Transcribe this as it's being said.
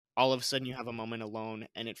all of a sudden you have a moment alone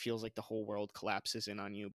and it feels like the whole world collapses in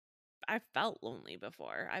on you. I've felt lonely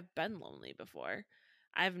before. I've been lonely before.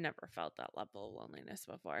 I've never felt that level of loneliness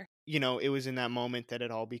before. It was in that moment that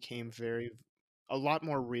it all became a lot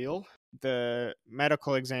more real. The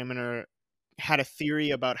medical examiner had a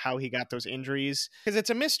theory about how he got those injuries, because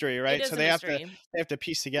it's a mystery, It right? is So a they mystery. have to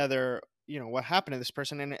piece together, what happened to this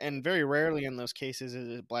person, and very rarely in those cases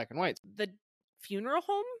is it black and white. The funeral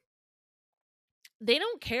home, they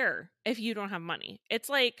don't care if you don't have money. It's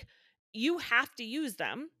like you have to use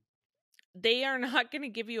them. They are not going to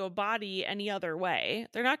give you a body any other way.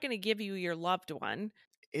 They're not going to give you your loved one.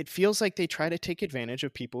 It feels like they try to take advantage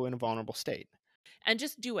of people in a vulnerable state. And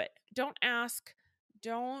just do it. Don't ask.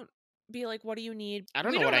 Don't be like, what do you need? I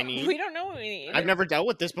don't know what I need. We don't know what we need. I've never dealt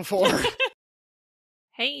with this before.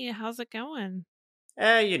 Hey, how's it going?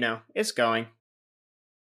 It's going.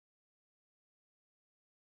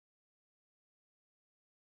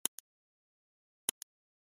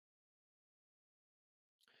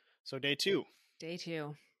 So day 2. Day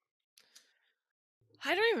 2.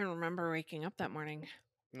 I don't even remember waking up that morning.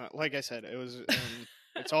 No, like I said, it was.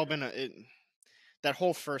 It's all been that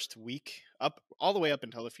whole first week all the way up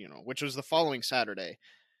until the funeral, which was the following Saturday.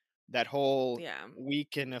 That whole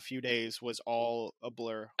week and a few days was all a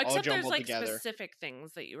blur, Except all jumbled there's like together. specific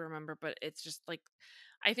things that you remember, but it's just like,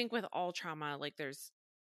 I think with all trauma, like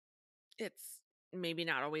it's maybe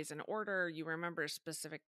not always in order. You remember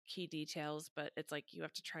specific key details, but it's like you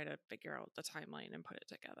have to try to figure out the timeline and put it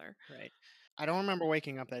together. Right. I don't remember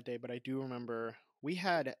waking up that day, but I do remember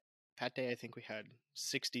that day I think we had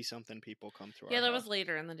 60 something people come through our that house. was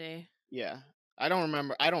later in the day. Yeah. I don't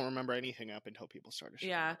remember anything up until people started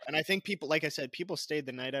showing up. And I think people, like I said, people stayed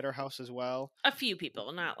the night at our house as well. A few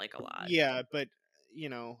people, not like a lot. Yeah, but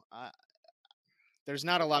there's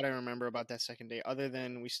not a lot I remember about that second day, other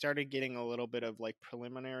than we started getting a little bit of like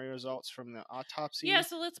preliminary results from the autopsy. Yeah,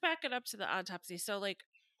 so let's back it up to the autopsy. So like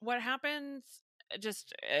what happens,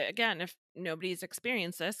 just again, if nobody's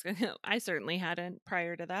experienced this, I certainly hadn't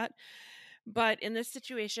prior to that. But in this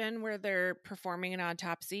situation where they're performing an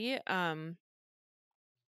autopsy,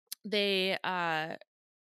 they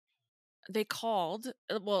called,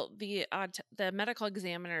 the medical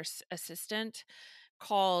examiner's assistant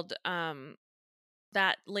called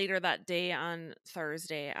that later that day on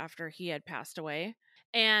Thursday after he had passed away,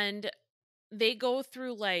 and they go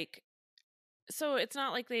through like, so it's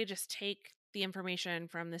not like they just take the information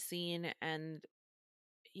from the scene and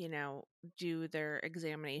do their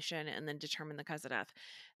examination and then determine the cause of death.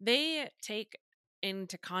 They take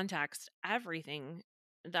into context everything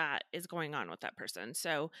that is going on with that person.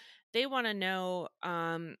 So they want to know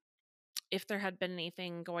if there had been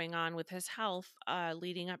anything going on with his health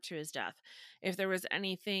leading up to his death, if there was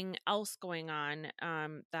anything else going on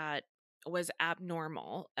that was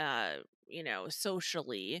abnormal,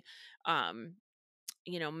 socially,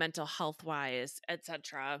 mental health wise,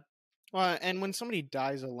 etc. Well, and when somebody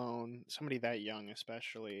dies alone, somebody that young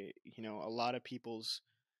especially, a lot of people's,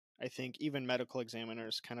 I think even medical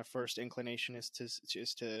examiners, kind of first inclination is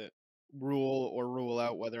to rule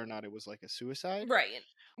out whether or not it was like a suicide. Right.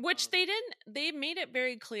 Which they made it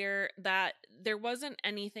very clear that there wasn't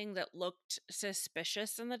anything that looked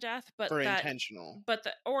suspicious in the death, but intentional.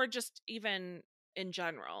 Or just even in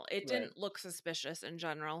general. It didn't look suspicious in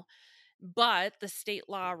general. But the state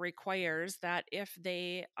law requires that if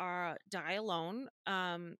they die alone,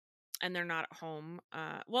 and they're not at home,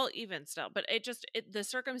 even still, but the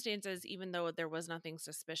circumstances, even though there was nothing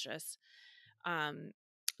suspicious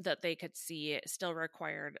that they could see, still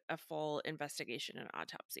required a full investigation and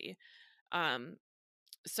autopsy.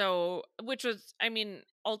 So, which was,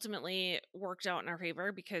 ultimately worked out in our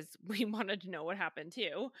favor because we wanted to know what happened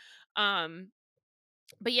too.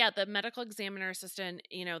 But yeah, the medical examiner assistant,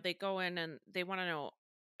 they go in and they want to know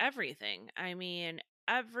everything.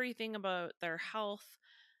 Everything about their health,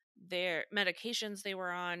 their medications they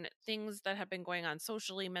were on, things that have been going on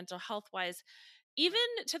socially, mental health wise, even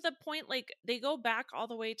to the point, like, they go back all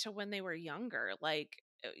the way to when they were younger. Like,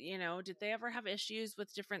 did they ever have issues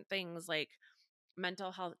with different things like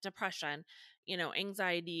mental health, depression,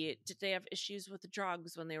 anxiety? Did they have issues with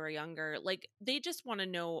drugs when they were younger? Like, they just want to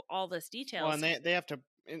know all this details. Well, and they have to,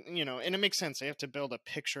 and it makes sense. They have to build a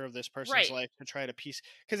picture of this person's life to try to piece,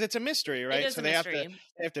 because it's a mystery, right? It is so a they mystery.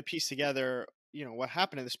 they have to piece together, what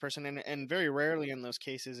happened to this person, and very rarely in those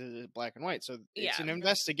cases is it black and white. So it's an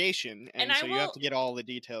investigation, and so you have to get all the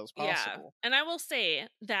details possible. And I will say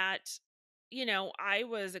that, I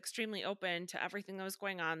was extremely open to everything that was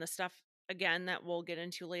going on. The stuff, again, that we'll get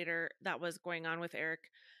into later, that was going on with Eric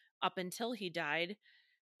up until he died.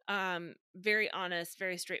 Very honest,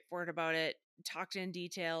 very straightforward about it, talked in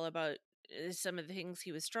detail about some of the things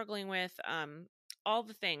he was struggling with, all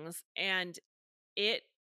the things. And it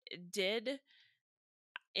did,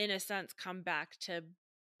 in a sense, come back to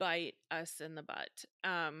bite us in the butt.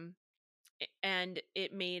 And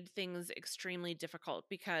it made things extremely difficult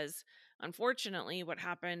because, unfortunately, what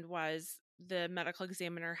happened was the medical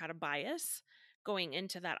examiner had a bias going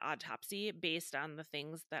into that autopsy based on the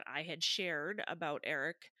things that I had shared about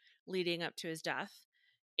Eric leading up to his death.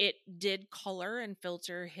 It did color and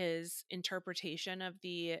filter his interpretation of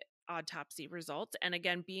the autopsy results. And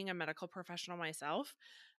again, being a medical professional myself,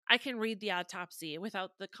 I can read the autopsy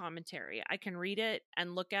without the commentary. I can read it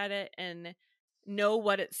and look at it and know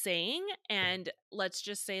what it's saying. And let's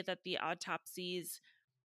just say that the autopsies,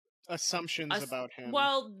 Assumptions about him.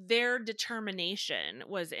 well, their determination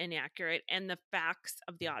was inaccurate and the facts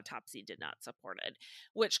of the autopsy did not support it,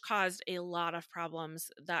 which caused a lot of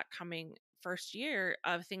problems that coming first year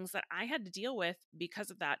of things that I had to deal with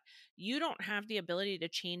because of that. You don't have the ability to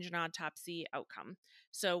change an autopsy outcome.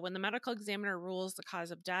 So when the medical examiner rules the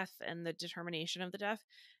cause of death and the determination of the death,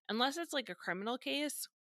 unless it's like a criminal case,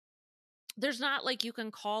 there's not like you can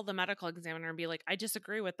call the medical examiner and be like, I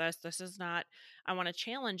disagree with this. This is not, I want to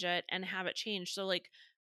challenge it and have it changed. So like,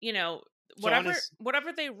 you know, So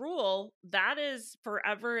whatever they rule, that is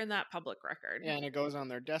forever in that public record. Yeah, and it goes on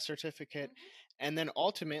their death certificate. And then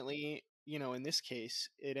ultimately, in this case,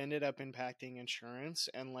 it ended up impacting insurance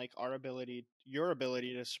and like your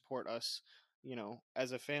ability to support us,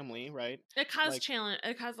 as a family, right? It caused Like,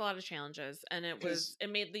 it caused a lot of challenges, and it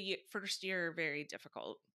made the first year very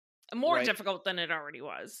difficult. More Right. difficult than it already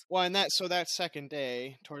was. Well, and that second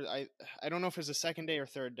day, I don't know if it was the second day or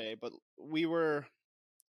third day, but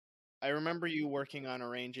I remember you working on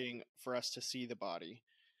arranging for us to see the body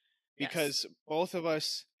because Yes.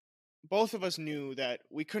 both of us knew that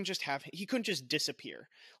he couldn't just disappear.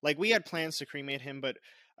 Like, we had plans to cremate him, but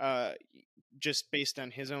just based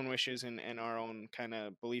on his own wishes and our own kind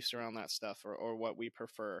of beliefs around that stuff, or what we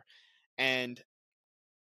prefer. And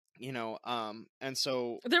and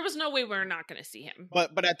so there was no way we were not going to see him.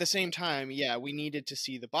 But at the same time, yeah, we needed to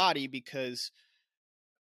see the body because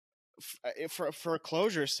for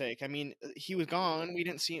closure's sake. I mean, he was gone. We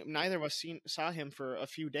didn't see him. Neither of us saw him for a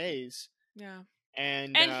few days. Yeah.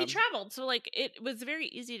 And he traveled, so like it was very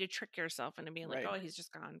easy to trick yourself into being like, right. oh, he's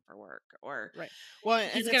just gone for work, or right. Well,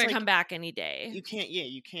 he's gonna come back any day. You can't.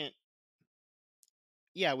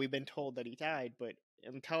 Yeah, we've been told that he died, but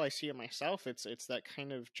until I see it myself, it's that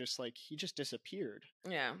kind of just like he just disappeared.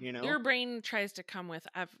 Yeah, your brain tries to come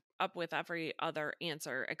up with every other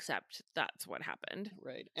answer except that's what happened.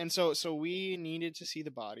 Right. And so we needed to see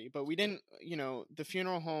the body, but we didn't. The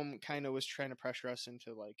funeral home kind of was trying to pressure us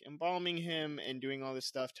into like embalming him and doing all this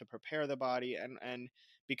stuff to prepare the body, and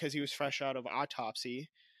because he was fresh out of autopsy,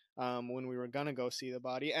 when we were gonna go see the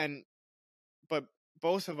body, but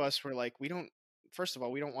both of us were like, we don't. First of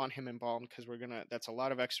all, we don't want him embalmed because that's a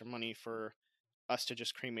lot of extra money for us to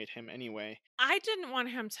just cremate him anyway. I didn't want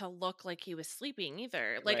him to look like he was sleeping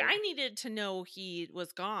either. Like, Right. I needed to know he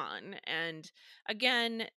was gone. And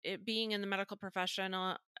again, it being in the medical profession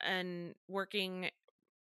and working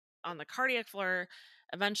on the cardiac floor,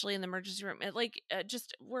 eventually in the emergency room,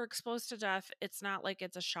 just we're exposed to death. It's not like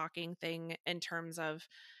it's a shocking thing in terms of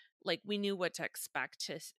like we knew what to expect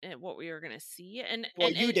what we were going to see. And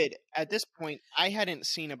you did at this point. I hadn't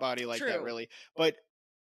seen a body like that really, but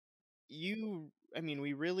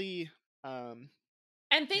we really and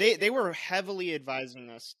they were heavily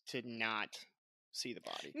advising us to not see the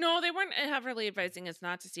body. No, they weren't heavily advising us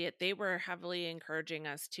not to see it. They were heavily encouraging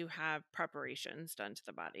us to have preparations done to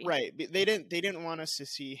the body. Right. They didn't want us to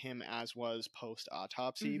see him as was post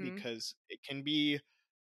autopsy, because it can be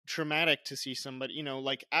traumatic to see somebody,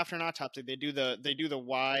 like after an autopsy they do the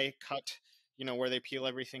Y cut, where they peel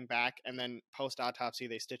everything back, and then post autopsy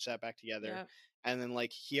they stitch that back together. Yep. And then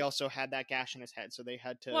like he also had that gash in his head, so they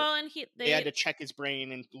had to they had to check his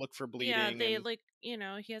brain and look for bleeding. Yeah, they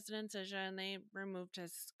he has an incision, they removed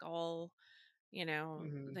his skull,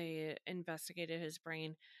 they investigated his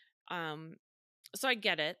brain. So I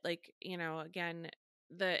get it, like, again,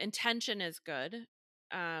 the intention is good.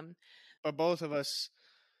 But both of us,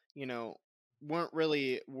 weren't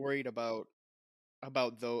really worried about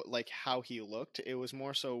like how he looked. It was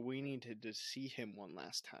more so we needed to see him one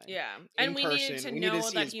last time. Yeah. And we needed to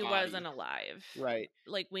know that he wasn't alive. Right.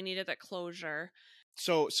 Like we needed that closure.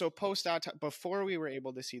 So post autopsy, before we were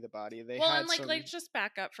able to see the body, they had like just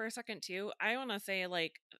back up for a second too. I want to say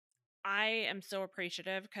like I am so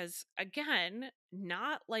appreciative because, again,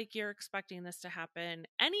 not like you're expecting this to happen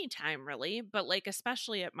anytime really, but like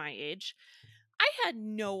especially at my age, I had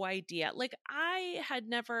no idea. Like, I had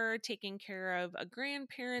never taken care of a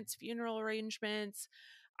grandparent's funeral arrangements.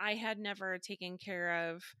 I had never taken care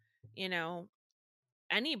of, you know,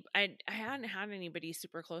 I hadn't had anybody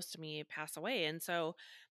super close to me pass away. And so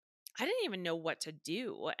I didn't even know what to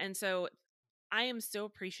do. And so I am so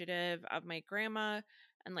appreciative of my grandma.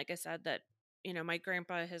 And like I said, that, my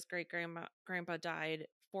grandpa, his grandpa died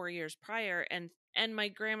 4 years prior. And my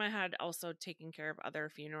grandma had also taken care of other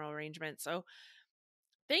funeral arrangements. So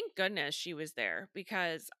thank goodness she was there,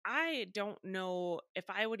 because I don't know if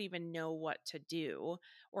I would even know what to do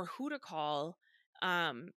or who to call.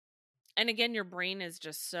 Um, and again, your brain is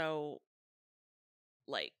just so,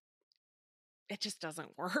 like, it just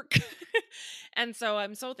doesn't work. And so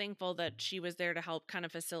I'm so thankful that she was there to help kind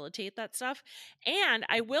of facilitate that stuff. And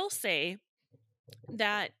I will say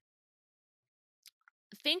that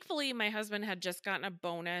thankfully my husband had just gotten a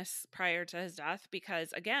bonus prior to his death,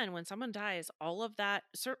 because again, when someone dies, all of that,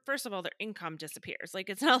 first of all, their income disappears. Like,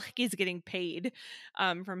 it's not like he's getting paid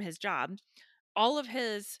from his job. All of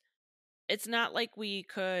his, it's not like we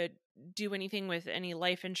could do anything with any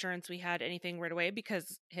life insurance. We had anything right away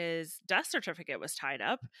because his death certificate was tied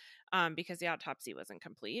up, because the autopsy wasn't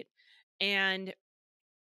complete. And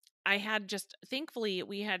I had just, thankfully,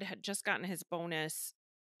 we had just gotten his bonus,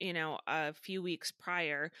 a few weeks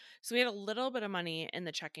prior. So we had a little bit of money in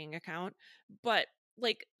the checking account. But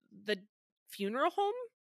like, the funeral home,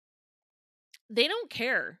 they don't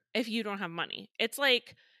care if you don't have money. It's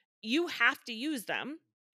like, you have to use them.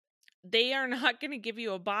 They are not going to give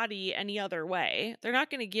you a body any other way. They're not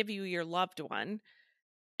going to give you your loved one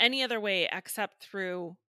any other way except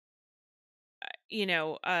through,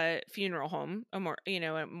 a funeral home, a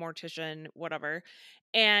mortician, whatever.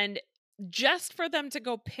 And just for them to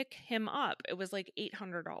go pick him up, it was like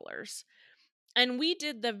 $800. And we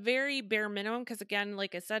did the very bare minimum because, again,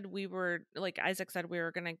 like I said, like Isaac said, we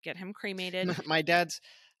were going to get him cremated. My dad's,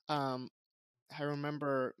 I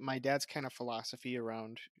remember my dad's kind of philosophy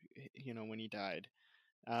around, when he died,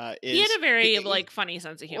 He had is a very like funny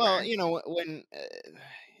sense of humor. well, when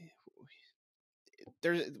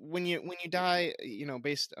when you die,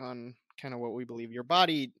 based on kind of what we believe, your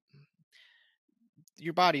body's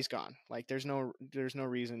gone. Like, there's no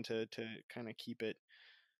reason to kind of keep it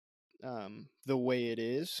the way it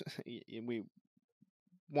is. We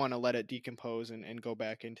want to let it decompose and go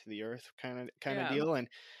back into the earth, kind of deal.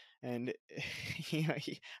 And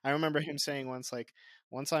I remember him saying once, like,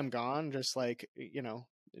 once I'm gone, just like,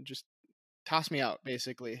 just toss me out,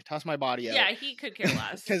 basically toss my body out. Yeah, he could care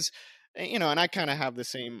less. Because and I kind of have the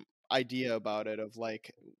same idea about it, of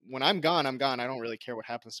like, when I'm gone, I don't really care what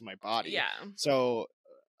happens to my body. Yeah. So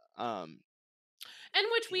and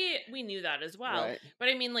which we knew that as well. Right. But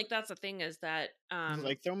I mean, like, that's the thing, is that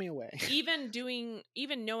like, throw me away. even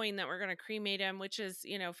knowing that we're going to cremate him, which is,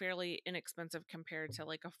 fairly inexpensive compared to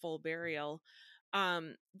like a full burial,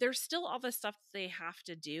 there's still all the stuff they have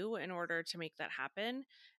to do in order to make that happen,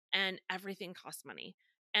 and everything costs money.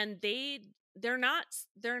 And they're not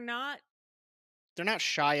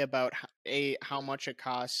shy about how much it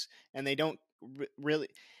costs, and they don't really.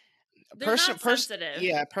 They're not sensitive.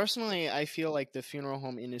 Yeah, personally, I feel like the funeral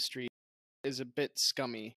home industry is a bit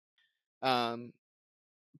scummy,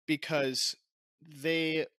 because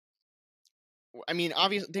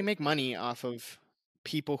obviously they make money off of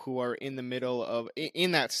people who are in the middle of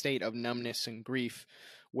in that state of numbness and grief,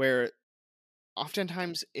 where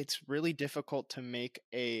oftentimes it's really difficult to make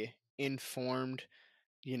a informed,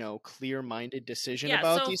 clear-minded decision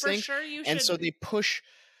about these things. Sure, and so they push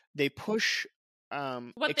expensive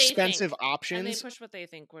options, and they push what they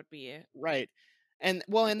think would be right. And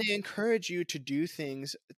they encourage you to do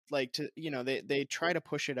things like, they try to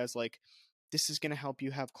push it as like, this is going to help you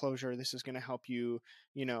have closure, this is going to help you,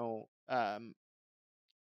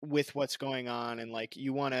 with what's going on, and like,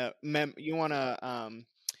 you want to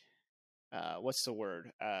what's the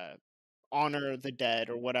word, honor the dead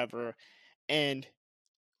or whatever. And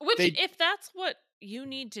if that's what you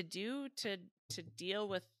need to do to deal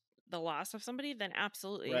with the loss of somebody, then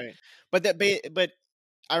absolutely. Right. But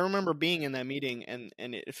I remember being in that meeting, and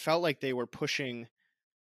it felt like they were pushing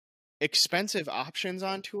expensive options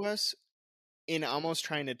onto us, in almost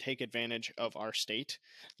trying to take advantage of our state.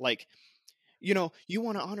 Like, you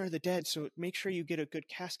want to honor the dead, so make sure you get a good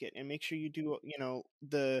casket, and make sure you do,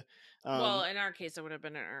 the well, in our case it would have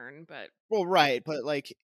been an urn, but right, but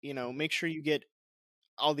like, make sure you get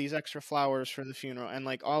all these extra flowers for the funeral, and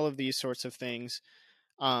like all of these sorts of things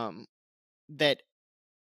that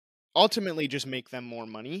ultimately just make them more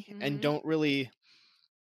money, mm-hmm. and don't really,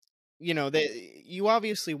 you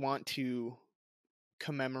obviously want to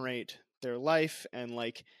commemorate their life, and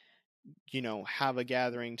like, have a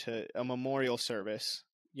gathering to a memorial service.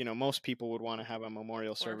 Most people would want to have a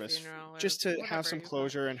memorial Or a service funeral or just to have whatever some you call it.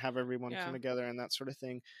 closure and have everyone come Yeah. together and that sort of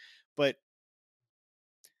thing. But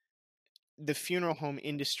the funeral home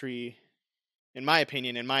industry, in my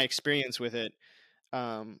opinion, in my experience with it,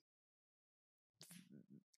 um,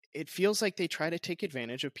 it feels like they try to take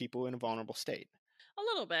advantage of people in a vulnerable state. A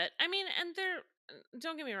little bit. I mean, and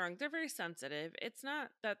don't get me wrong, they're very sensitive. It's not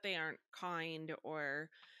that they aren't kind or,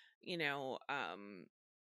 you know,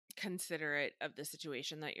 considerate of the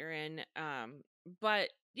situation that you're in. But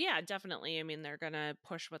yeah, definitely. I mean, they're going to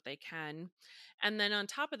push what they can. And then on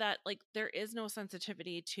top of that, like there is no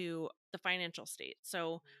sensitivity to the financial state.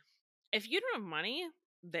 So if you don't have money,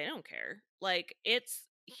 they don't care. Like it's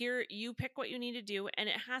here, you pick what you need to do, and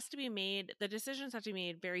it has to be made, the decisions have to be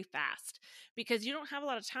made very fast because you don't have a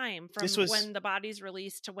lot of time This from was when the body's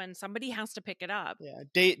released to when somebody has to pick it up.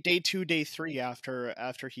 day 2, day 3 after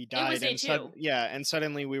he It was died, day two. and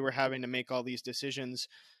suddenly we were having to make all these decisions,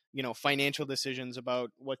 financial decisions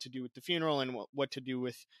about what to do with the funeral and what to do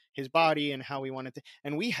with his body and how we wanted to.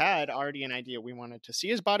 And we had already an idea. We wanted to see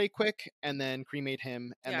his body quick and then cremate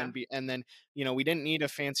him, and then we didn't need a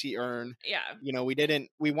fancy urn. Yeah.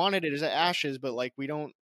 We wanted it as ashes, but like we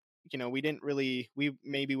didn't really, we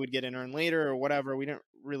maybe would get an urn later or whatever. We didn't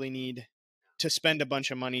really need to spend a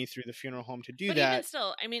bunch of money through the funeral home to do But that. even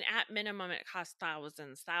still, I mean, at minimum, it costs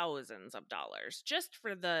thousands of dollars just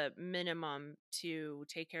for the minimum to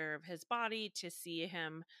take care of his body, to see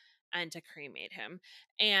him, and to cremate him.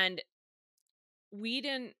 And we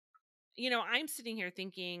didn't, I'm sitting here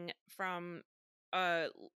thinking from a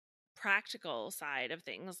practical side of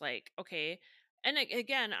things, like, okay, and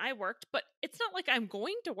again, I worked, but it's not like I'm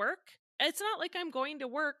going to work. It's not like I'm going to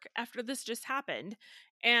work after this just happened.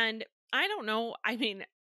 And I don't know. I mean,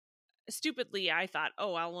 stupidly, I thought,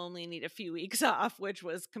 oh, I'll only need a few weeks off, which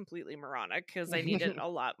was completely moronic because I needed a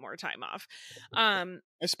lot more time off.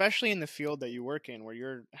 Especially in the field that you work in, where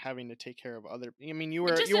you're having to take care of other. I mean, you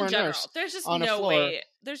were just you in were a general, nurse there's just on a no floor. way.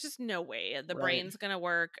 There's just no way the Right. brain's gonna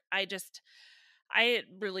work. I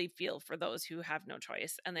really feel for those who have no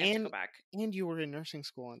choice and they have to go back. And you were in nursing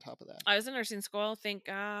school on top of that. I was in nursing school. Thank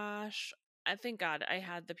God I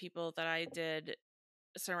had the people that I did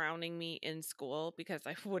surrounding me in school, because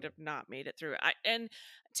I would have not made it through. And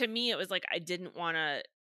to me, it was like I didn't want to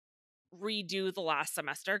redo the last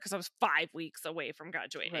semester because I was 5 weeks away from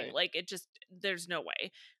graduating. Right. Like there's no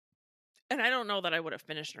way. And I don't know that I would have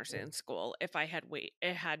finished nursing school if I had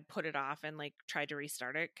put it off and like tried to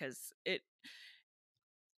restart it, because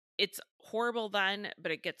it's horrible then,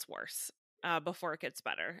 but it gets worse before it gets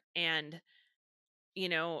better. And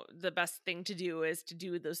the best thing to do is to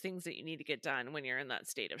do those things that you need to get done when you're in that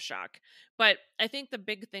state of shock. But I think the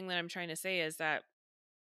big thing that I'm trying to say is that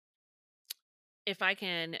if I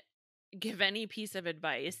can give any piece of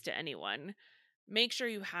advice to anyone, make sure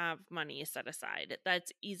you have money set aside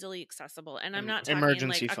that's easily accessible. And I'm not talking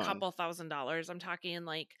emergency like fund. a couple $1,000s. I'm talking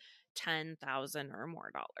like $10,000 or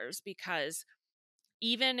more, because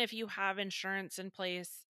even if you have insurance in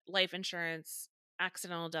place, life insurance,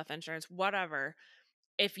 accidental death insurance, whatever,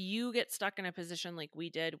 if you get stuck in a position like we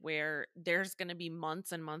did where there's going to be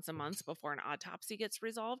months and months and months before an autopsy gets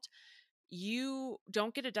resolved, you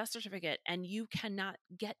don't get a death certificate, and you cannot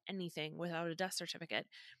get anything without a death certificate.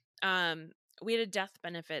 We had a death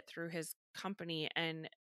benefit through his company, and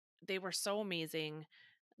they were so amazing.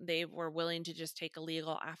 They were willing to just take a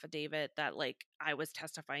legal affidavit that like I was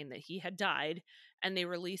testifying that he had died, and they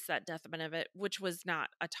released that death benefit, which was not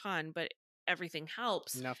a ton, but everything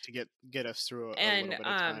helps enough to get us through a little bit of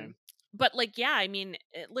time. But like, yeah, I mean,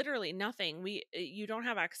 literally nothing. You don't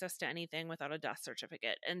have access to anything without a death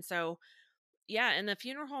certificate. And so, yeah, in the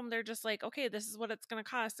funeral home, they're just like, okay, this is what it's going to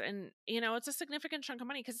cost. And, it's a significant chunk of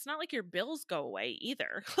money, because it's not like your bills go away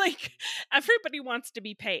either. Like everybody wants to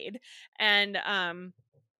be paid. And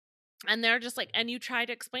they're just like, and you try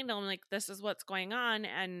to explain to them, like, this is what's going on.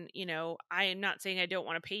 And, I am not saying I don't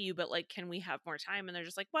want to pay you, but like, can we have more time? And they're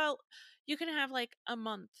just like, well, you can have like a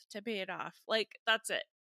month to pay it off. Like, that's it.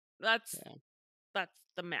 That's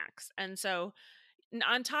the max. And so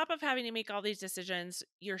on top of having to make all these decisions,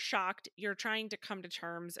 you're shocked. You're trying to come to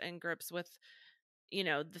terms and grips with,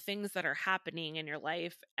 the things that are happening in your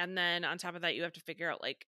life. And then on top of that, you have to figure out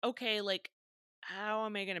like, okay, like, how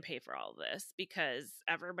am I going to pay for all of this? Because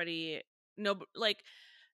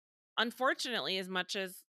unfortunately, as much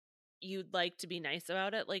as you'd like to be nice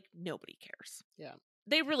about it, like nobody cares. Yeah.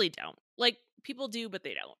 They really don't. Like people do, but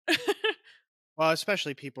they don't. Well,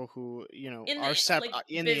 especially people who, are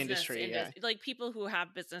in the industry. Like people who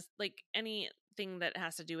have business, like anything that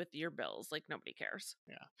has to do with your bills, like nobody cares.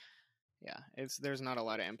 Yeah. Yeah, there's not a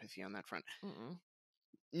lot of empathy on that front. Mm-mm.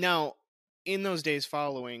 Now, in those days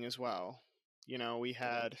following as well, we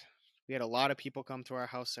had a lot of people come to our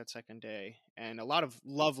house that second day, and a lot of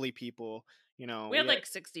lovely people. We had like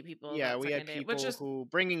 60 people Yeah, that we had second day, which people is who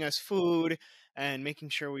bringing us food and making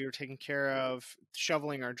sure we were taken care of,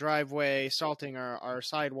 shoveling our driveway, salting our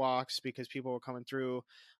sidewalks because people were coming through,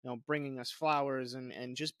 bringing us flowers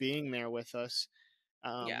and just being there with us.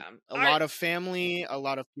 yeah. A lot of family, a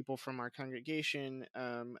lot of people from our congregation.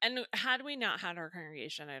 And had we not had our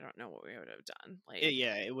congregation, I don't know what we would have done. Like,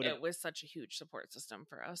 it would have. It was such a huge support system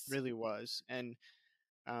for us. Really was. And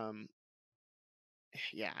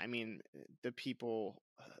yeah, I mean, the people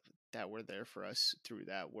that were there for us through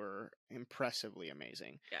that were impressively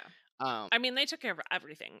amazing. Yeah. I mean, they took care of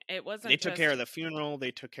everything. It wasn't. They took care of the funeral. They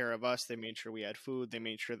took care of us. They made sure we had food. They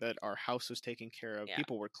made sure that our house was taken care of. Yeah.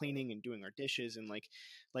 People were cleaning and doing our dishes, and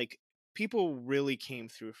like people really came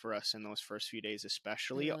through for us in those first few days,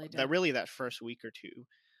 especially that first week or two.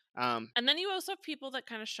 And then you also have people that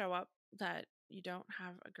kind of show up that you don't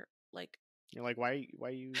have you're like, why are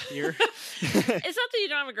you here? It's not that you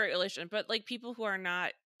don't have a great relation, but like people who are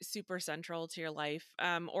not super central to your life,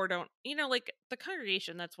 or don't, like the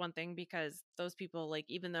congregation, that's one thing, because those people, like,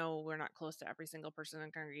 even though we're not close to every single person in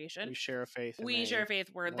the congregation, we share a faith.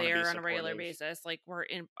 We're there on a regular basis. Like, we're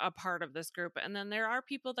in a part of this group. And then there are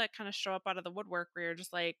people that kind of show up out of the woodwork where you're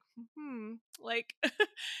just like, like,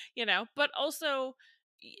 but also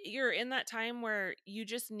you're in that time where you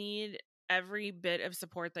just need every bit of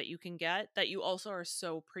support that you can get, that you also are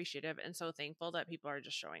so appreciative and so thankful that people are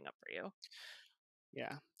just showing up for you.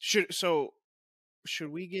 Yeah. Should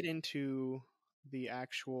we get into the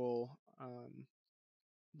actual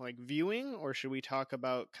like viewing, or should we talk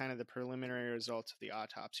about kind of the preliminary results of the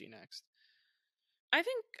autopsy next? I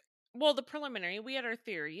think, well, the preliminary, we had our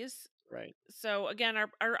theories. Right. So again,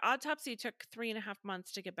 our autopsy took 3.5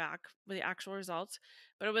 months to get back with the actual results,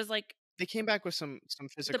 but it was like they came back with some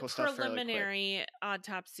physical stuff fairly quick. The preliminary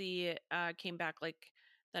autopsy came back like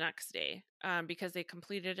the next day, because they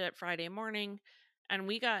completed it Friday morning, and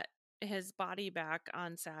we got his body back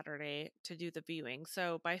on Saturday to do the viewing.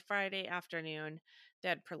 So by Friday afternoon, they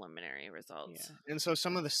had preliminary results. Yeah. And so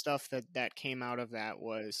some of the stuff that came out of that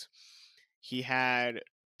was he had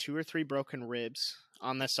 2 or 3 broken ribs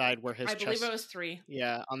on the side where his chest. I believe it was 3.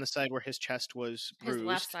 Yeah, on the side where his chest was bruised. His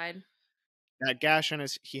left side. He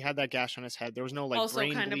had that gash on his head. There was no like also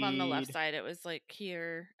brain kind bleed. of on the left side. It was like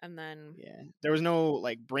here, and then there was no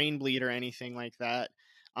like brain bleed or anything like that.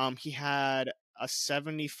 He had a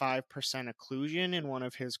 75% occlusion in one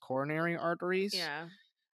of his coronary arteries. Yeah,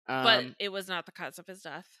 but it was not the cause of his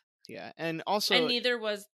death. Yeah, and neither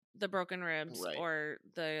was the broken ribs or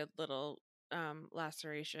the little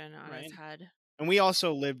laceration on his head. And we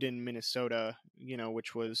also lived in Minnesota,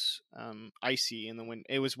 which was icy in the winter.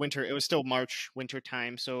 It was winter. It was still March, winter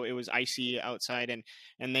time, so it was icy outside.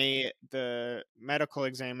 And the medical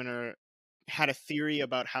examiner had a theory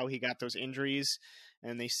about how he got those injuries,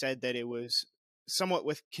 and they said that it was somewhat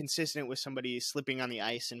consistent with somebody slipping on the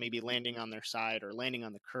ice and maybe landing on their side or landing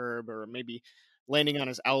on the curb or maybe landing on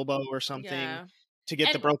his elbow or something to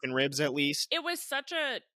get the broken ribs at least. It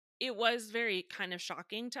was very kind of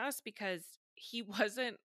shocking to us because he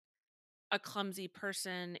wasn't a clumsy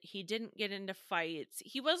person. He didn't get into fights.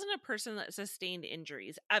 He wasn't a person that sustained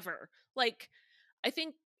injuries ever. Like, I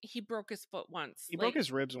think he broke his foot once. He broke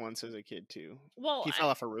his ribs once as a kid too. Well, he fell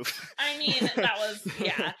off a roof. I mean, that was,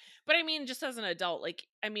 yeah. But I mean, just as an adult, like,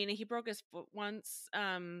 I mean, he broke his foot once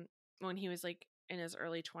when he was like in his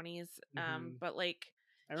early 20s. But like,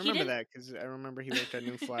 I remember that because I remember he worked at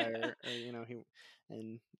New Flyer,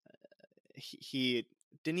 he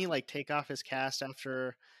didn't he like take off his cast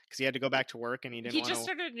after because he had to go back to work and he didn't. He just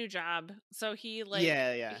started a new job, so he like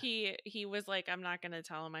he was like, I'm not gonna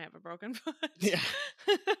tell him I have a broken foot.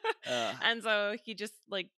 And so he just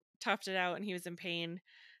like toughed it out, and he was in pain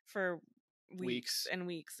for weeks and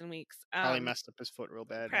weeks and weeks. Probably messed up his foot real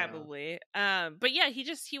bad. Probably. But yeah,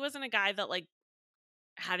 he wasn't a guy that like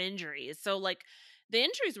had injuries, so like the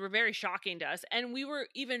injuries were very shocking to us, and we were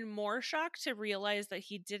even more shocked to realize that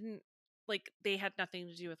he didn't. Like, they had nothing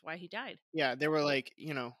to do with why he died. Yeah, they were like,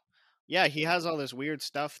 he has all this weird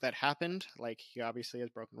stuff that happened. Like, he obviously has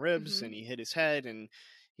broken ribs, and he hit his head, and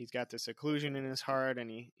he's got this occlusion in his heart, and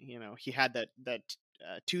he had that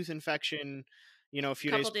tooth infection, a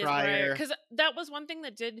few days prior. Because that was one thing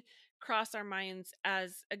that did cross our minds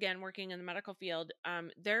as, again, working in the medical field.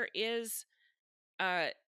 There is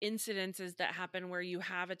incidences that happen where you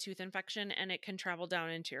have a tooth infection and it can travel down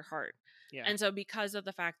into your heart. Yeah. And so because of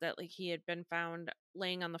the fact that like he had been found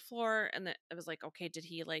laying on the floor, and that it was like, okay, did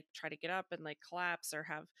he like try to get up and like collapse or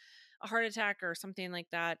have a heart attack or something like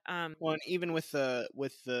that. Well, and even with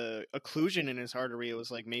the occlusion in his artery, it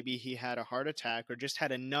was like maybe he had a heart attack or just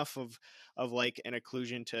had enough of like an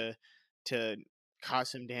occlusion to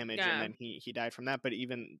cause him damage, and Yeah. then he died from that. But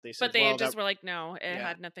even they said, But they well, just that were like, no, it yeah,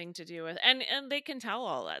 had nothing to do with, and they can tell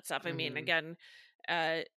all that stuff. I mean, mhm. again,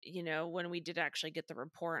 you know, when we did actually get the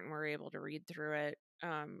report and we're able to read through it,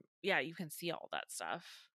 yeah, you can see all that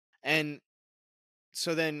stuff. And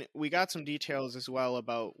so then we got some details as well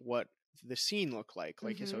about what the scene looked like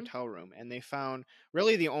his Mm-hmm. hotel room, and they found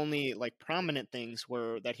really the only like prominent things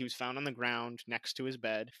were that he was found on the ground next to his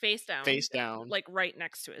bed, Face down, face down, like right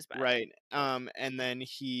next to his bed. right. And then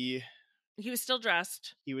he was still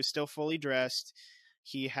dressed. was still fully dressed.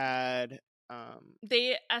 He had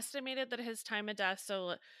They estimated that his time of death.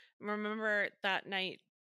 So remember that night,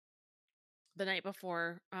 the night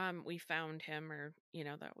before we found him, or you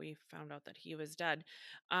know, that we found out that he was dead.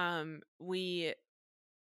 We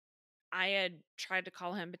I had tried to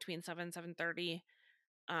call him between 7:30.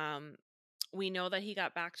 We know that he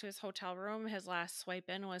got back to his hotel room. His last swipe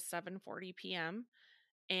in was 7:40 p.m.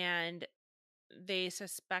 and they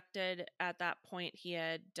suspected at that point he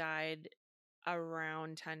had died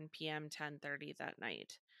around 10 p.m., 10:30 that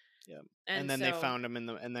night. yeah. And And then they so found him in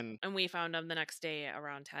the and then and we found him the next day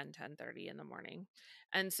around 10:30 in the morning.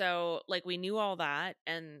 And so like we knew all that,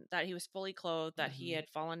 and that he was fully clothed, that he mhm. had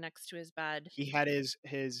fallen next to his bed, He had his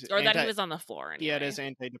or that he was on the floor he had anyway. his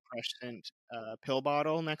antidepressant pill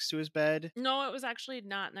bottle next to his bed. No, it was actually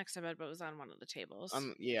not next to bed, but it was on one of the tables.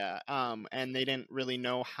 Yeah. And they didn't really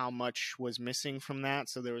know how much was missing from that,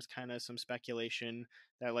 so there was kind of some speculation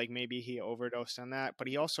that like maybe he overdosed on that. But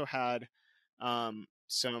he also had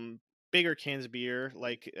some bigger cans of beer,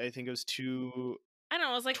 like I think it was two I don't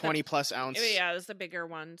know, it was like 20 plus ounce. yeah, it was the bigger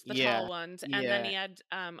ones, the Yeah. tall ones. And then Yeah. he had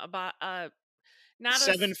about not a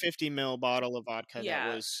 750 ml bottle of vodka that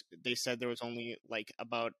yeah. was, they said there was only like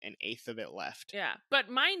about an eighth of it left. Yeah. But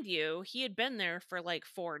mind you, he had been there for like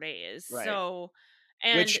 4 days. Right. So,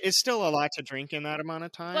 and Which is still a lot to drink in that amount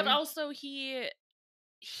of but time. also he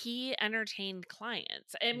entertained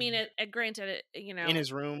clients. I mean, granted, you know, In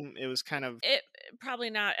his room, it was kind of it probably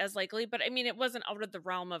not as likely, but I mean, it wasn't out of the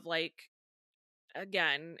realm of like,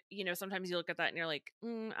 again, you know, sometimes you look at that and you're like,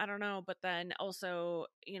 I don't know. But then also,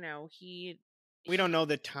 you know, we don't know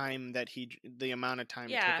the time that the amount of time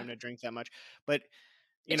it took yeah, him to drink that much, but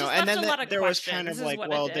you it know, just and left then a lot of there was kind questions, of is like, what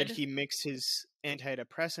well, it did did. he mix his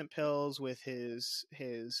antidepressant pills with his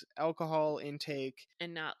alcohol intake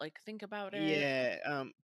And not like think about it. yeah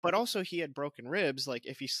but also he had broken ribs, like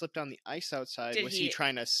if he slipped on the ice outside, Did was he he?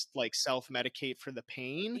 trying to like self-medicate for the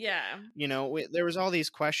pain? Yeah. You know, there was all these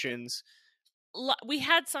questions. We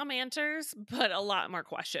had some answers, but a lot more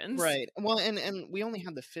questions. Right. Well, and we only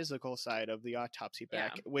had the physical side of the autopsy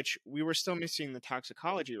back, Yeah. which we were still missing the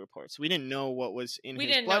toxicology reports. We didn't know what was in We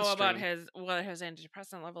his didn't know bloodstream. about what his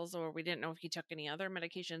antidepressant levels, or we didn't know if he took any other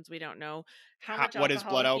medications. We don't know how much what his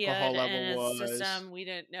blood he had alcohol in level his was. system. We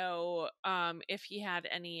didn't know if he had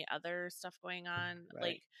any other stuff going on, Right.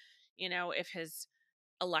 like, you know, if his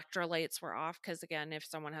electrolytes were off, because again, if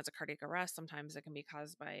someone has a cardiac arrest, sometimes it can be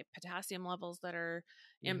caused by potassium levels that are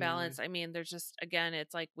imbalanced. I mean, there's just, again,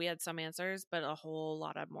 it's like we had some answers but a whole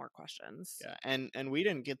lot of more questions. Yeah, and we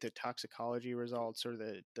didn't get the toxicology results or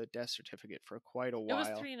the death certificate for quite a while.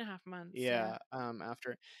 It was 3.5 months. Yeah.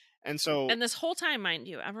 After, and so, and this whole time, mind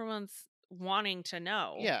you, everyone's wanting to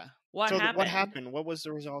know what happened, what was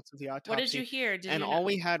the results of the autopsy, what did you hear, and all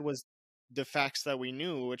we had was the facts that we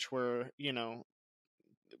knew, which were, you know,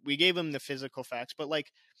 we gave him the physical facts, but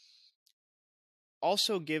like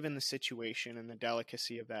also given the situation and the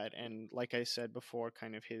delicacy of that, and like I said before,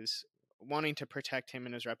 kind of his wanting to protect him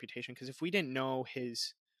and his reputation, because if we didn't know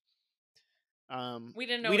his we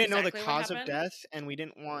didn't know exactly the cause of death, and we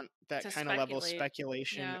didn't want that kind of level of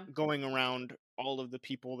speculation going around all of the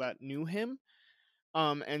people that knew him.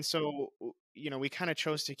 And so, you know, we kind of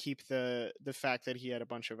chose to keep the fact that he had a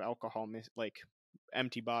bunch of alcohol, like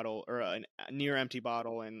empty bottle or a near empty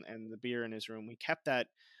bottle, and the beer in his room. We kept that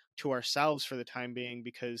to ourselves for the time being,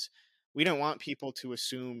 because we don't want people to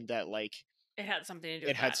assume that like it had something to do it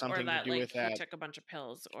with had that, something or that to do like with that he took a bunch of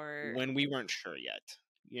pills, or when we weren't sure yet,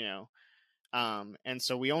 you know. And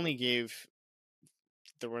so we only gave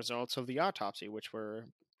the results of the autopsy, which were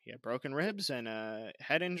he had broken ribs and a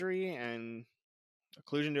head injury and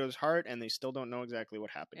occlusion to his heart, and they still don't know exactly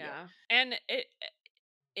what happened yet. And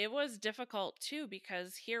it was difficult too,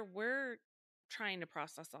 because here we're trying to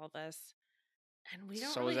process all this, and we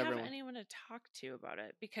don't really have anyone to talk to about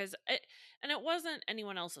it, because it wasn't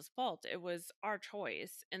anyone else's fault. It was our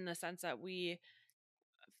choice, in the sense that we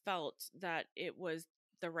felt that it was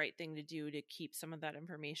the right thing to do to keep some of that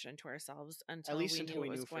information to ourselves At until least we until knew we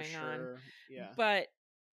what was knew for going on. sure. Yeah. But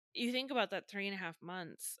you think about that 3.5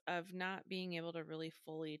 months of not being able to really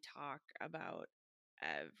fully talk about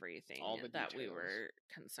everything All the that we details. were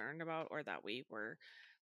concerned about, or that we were,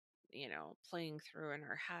 playing through in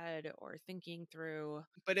our head or thinking through.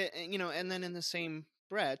 But and then in the same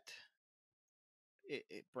breath,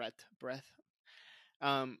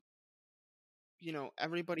 um,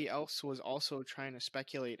 everybody else was also trying to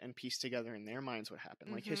speculate and piece together in their minds what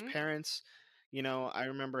happened. Like his Mm-hmm. parents, I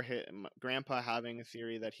remember grandpa having a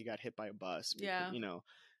theory that he got hit by a bus, Yeah.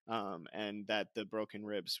 and that the broken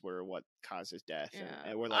ribs were what caused his death. Yeah.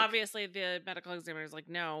 And we're like, Obviously, the medical examiner's like,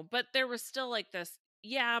 no, but there was still like this.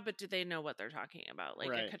 Yeah, but do they know what they're talking about? Like,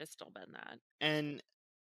 it right. could have still been that. And,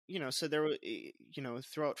 so there were,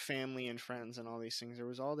 throughout family and friends and all these things, there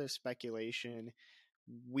was all this speculation.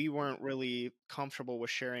 We weren't really comfortable with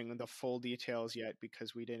sharing the full details yet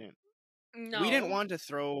because we didn't No. want to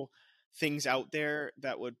throw things out there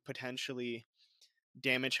that would potentially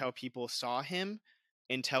damage how people saw him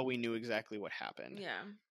until we knew exactly what happened. Yeah.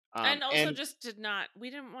 And also And just we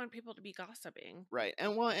didn't want people to be gossiping. right.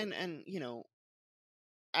 And well, and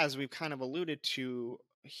as we've kind of alluded to,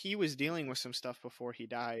 he was dealing with some stuff before he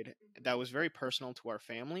died that was very personal to our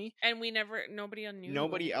family. And nobody knew.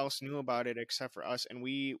 Nobody else knew about it except for us. And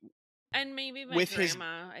And maybe my with his,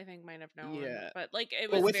 grandma, I think, might have known. yeah, But like, it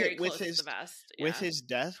but was very close to the vest. Yeah. with his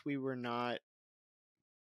death, we were not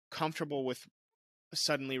comfortable with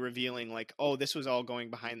suddenly revealing like, oh, this was all going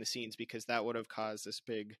behind the scenes, because that would have caused this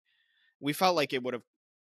big, we felt like it would have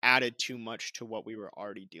added too much to what we were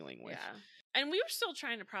already dealing with. Yeah. And we were still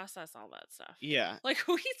trying to process all that stuff. Yeah. Like,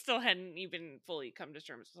 we still hadn't even fully come to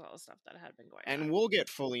terms with all the stuff that had been going on. And we'll get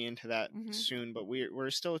fully into that Mhm. soon, but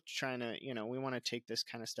we're still trying to, we want to take this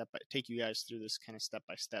kind of take you guys through this kind of step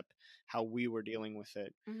by step, how we were dealing with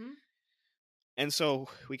it. Mm-hmm. And so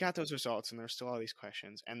we got those results, and there's still all these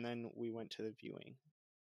questions. And then we went to the viewing,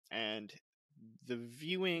 and the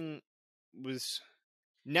viewing was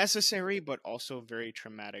necessary, but also very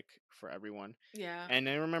traumatic for everyone. Yeah. And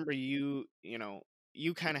I remember you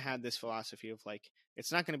kind of had this philosophy of like,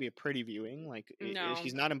 it's not going to be a pretty viewing. Like, No.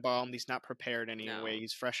 he's not embalmed, he's not prepared in any No. way.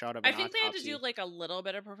 He's fresh out of I an think they had to autopsy. do like a little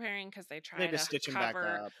bit of preparing because they They tried had to to stitch him back cover.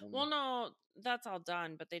 up. Well, no, that's all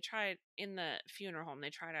done. But they tried in the funeral home. They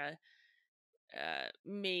try to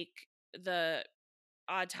make the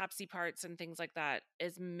autopsy parts and things like that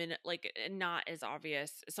as not as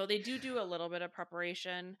obvious. So they do a little bit of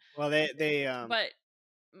preparation. Well, they But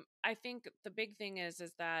I think the big thing is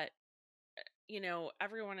that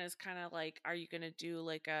everyone is kind of like, are you going to do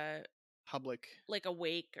like a public, like a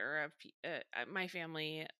wake, or my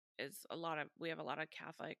family is we have a lot of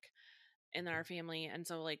Catholic in our family, and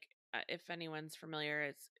so like, if anyone's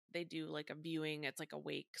familiar, they do like a viewing. It's like a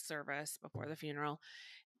wake service before the funeral,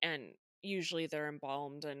 and usually they're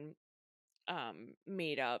embalmed and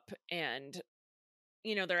made up, and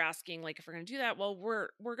they're asking like, if we're going to do that, well, we're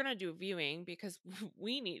going to do a viewing because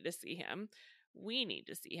we need to see him.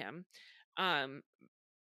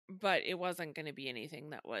 But it wasn't going to be anything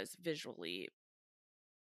that was visually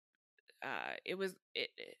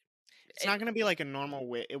it's not going to be like a normal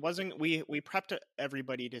way. It wasn't, we prepped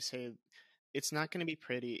everybody to say it's not going to be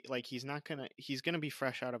pretty. Like, he's going to be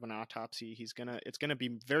fresh out of an autopsy. It's going to be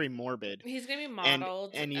very morbid. He's going to be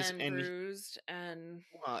mottled and and bruised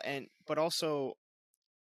but also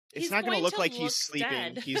it's he's not going to look like look he's sleeping.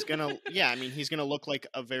 dead. He's going to, yeah, I mean, he's going to look like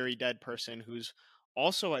a very dead person who's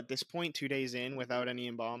also at this point 2 days in without any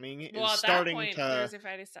embalming well, is at starting that point, to Thursday,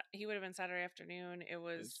 Friday, he would have been Saturday afternoon. It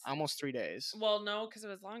was almost 3 days. Well, no, because it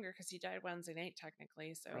was longer because he died Wednesday night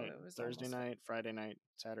technically. So right. It was Thursday night, Friday night,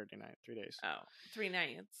 Saturday night, 3 days. Oh, 3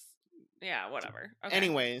 nights. Yeah, whatever. Okay.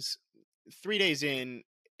 Anyways, 3 days in,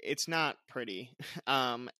 it's not pretty.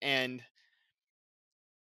 And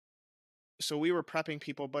so we were prepping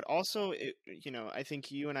people, but also, I think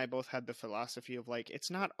you and I both had the philosophy of like, it's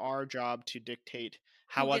not our job to dictate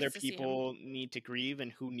how other people need to grieve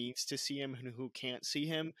and who needs to see him and who can't see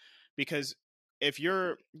him. Because if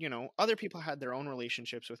you're, other people had their own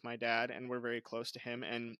relationships with my dad and we're very close to him,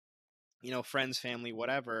 and, friends, family,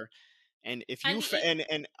 whatever. And if you,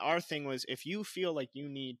 and our thing was, if you feel like you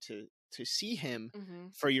need to see him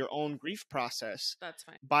for your own grief process, that's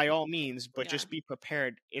fine, by all means, but just be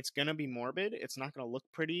prepared. It's going to be morbid. It's not going to look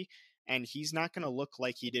pretty, and he's not going to look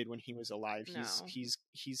like he did when he was alive. No.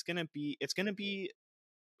 He's going to be, it's going to be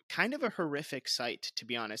kind of a horrific sight, to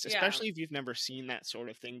be honest, especially if you've never seen that sort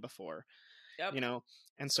of thing before. Yep.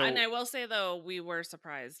 And so, and I will say though, we were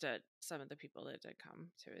surprised at some of the people that did come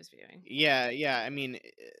to his viewing. Yeah. I mean,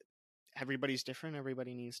 everybody's different.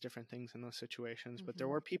 Everybody needs different things in those situations. But there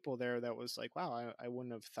were people there that was like, wow, I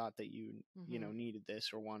wouldn't have thought that you know, needed this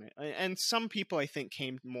or wanted. And some people I think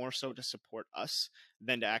came more so to support us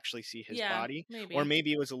than to actually see his body. maybe. Or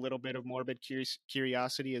maybe it was a little bit of morbid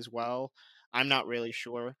curiosity as well. I'm not really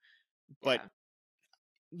sure. But,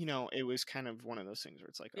 you know, it was kind of one of those things where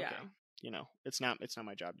it's like, okay, you know, it's not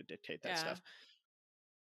my job to dictate that stuff.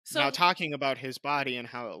 So now, talking about his body and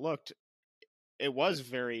how it looked, it was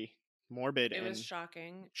very morbid. It was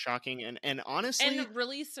shocking and honestly, and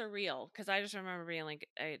really surreal, because I just remember being like,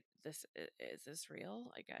 is this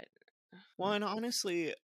real? Like, well, and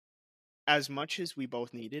honestly, as much as we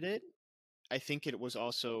both needed it, I think it was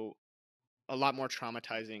also a lot more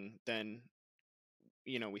traumatizing than,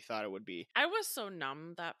 you know, we thought it would be. I was so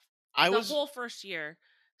numb the whole first year,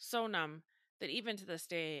 so numb that even to this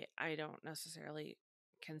day I don't necessarily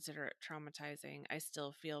consider it traumatizing. I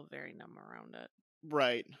still feel very numb around it.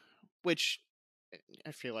 Right. Which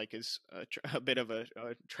I feel like is a bit of a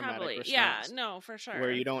traumatic response. Yeah, no, for sure.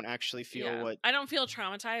 Where you don't actually feel what... I don't feel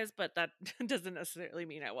traumatized, but that doesn't necessarily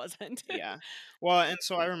mean I wasn't. Yeah. Well, and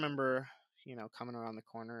so I remember, you know, coming around the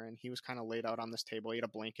corner and he was kind of laid out on this table. He had a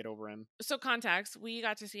blanket over him. So context, we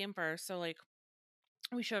got to see him first. So like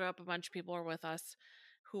we showed up, a bunch of people were with us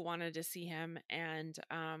who wanted to see him, and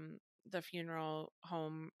the funeral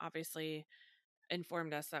home obviously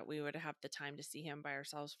informed us that we would have the time to see him by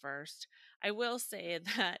ourselves first. I will say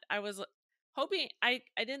that I was hoping, I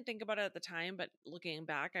didn't think about it at the time, but looking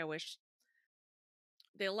back, I wish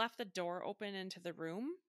they left the door open into the room.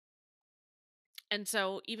 And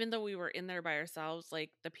so even though we were in there by ourselves, like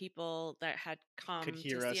the people that had come could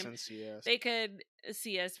hear to us see him, and see us. they could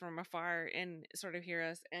see us from afar and sort of hear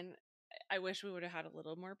us. And I wish we would have had a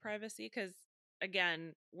little more privacy, because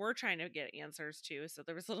again, we're trying to get answers too. So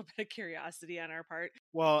there was a little bit of curiosity on our part.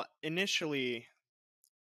 Well, initially,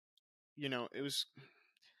 you know, it was,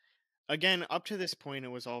 again, up to this point, it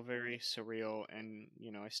was all very surreal. And,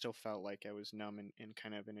 you know, I still felt like I was numb and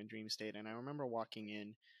kind of in a dream state. And I remember walking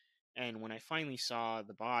in, and when I finally saw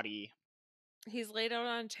the body, he's laid out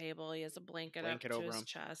on a table. He has a blanket up to his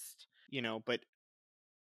chest. You know, but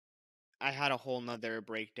I had a whole nother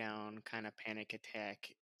breakdown, kind of panic attack,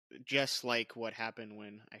 just like what happened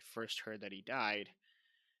when I first heard that he died.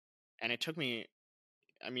 And it took me,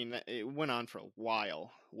 I mean, it went on for a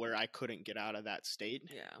while where I couldn't get out of that state.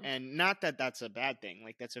 Yeah. And not that that's a bad thing.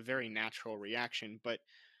 Like, that's a very natural reaction. But,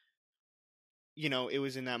 you know, it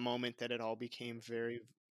was in that moment that it all became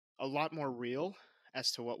a lot more real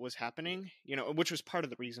as to what was happening, you know, which was part of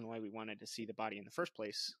the reason why we wanted to see the body in the first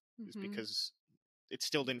place, is because it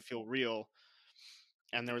still didn't feel real.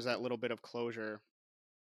 And there was that little bit of closure,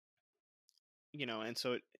 you know, and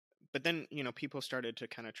so, but then, you know, people started to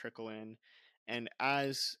kind of trickle in. And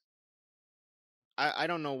as, I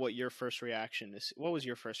don't know what your first reaction is. What was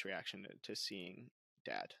your first reaction to seeing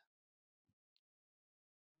Dad?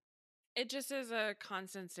 It just is a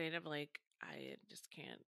constant state of like, I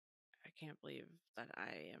can't believe that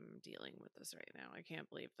I am dealing with this right now. I can't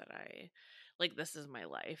believe that this is my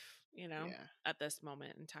life, you know, at this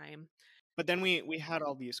moment in time. But then we had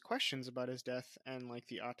all these questions about his death and like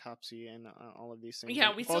the autopsy and all of these things. Yeah,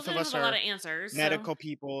 like, we still didn't have a lot of answers. Medical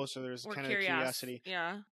people, so there's kind of curiosity.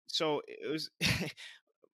 Yeah. So it was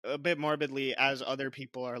a bit morbidly, as other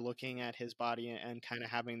people are looking at his body and kind of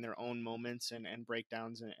having their own moments and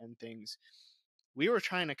breakdowns and things. We were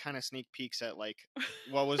trying to kind of sneak peeks at like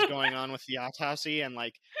what was going on with the autopsy, and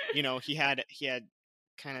like, you know, he had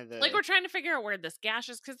kind of the, like, we're trying to figure out where this gash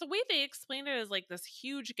is, because the way they explained it is like this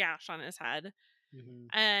huge gash on his head,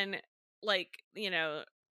 and like, you know,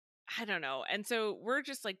 I don't know, and so we're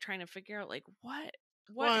just like trying to figure out like what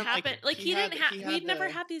happened. Like he'd never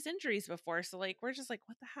had these injuries before, so like we're just like,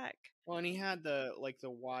 what the heck? Well, and he had the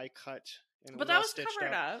Y cut, and but that was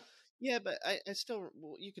covered up. Yeah, but I still,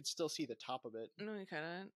 you could still see the top of it. No, you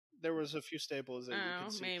couldn't. There was a few staples that you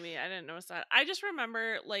could see. Maybe I didn't notice that. I just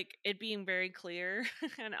remember like it being very clear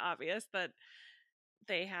and obvious that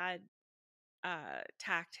they had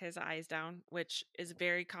tacked his eyes down, which is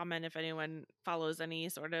very common if anyone follows any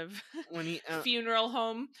sort of funeral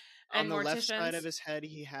home. And on the left side of his head,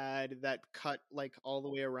 he had that cut like all the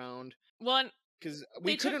way around. Well, because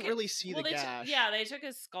we couldn't really see the gash. They took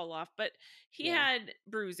his skull off, but he had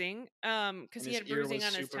bruising. Because he had bruising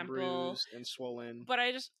on his temple, bruised and swollen. But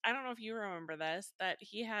I don't know if you remember this, that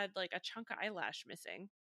he had like a chunk of eyelash missing.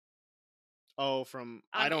 Oh, from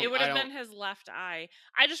it would have been his left eye.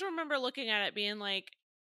 I just remember looking at it being like,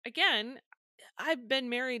 again, I've been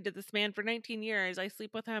married to this man for 19 years. I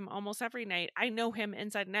sleep with him almost every night. I know him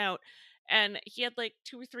inside and out. and he had like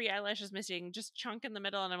 2 or 3 eyelashes missing, just chunk in the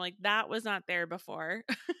middle, and I'm like, that was not there before.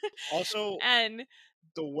 Also, And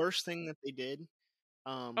the worst thing that they did,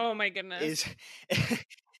 um, oh my goodness,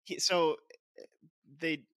 is so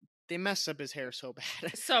they they messed up his hair so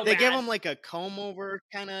bad. so They gave bad, him like a comb over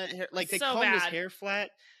kind of hair, like they so combed his bad. hair flat,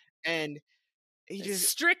 and he just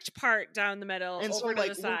Strict part down the middle, and so over to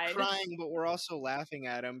like the we're side, crying, but we're also laughing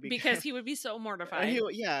at him because because he would be so mortified.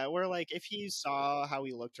 yeah, we're like if he saw how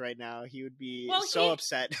he looked right now, he would be Well, so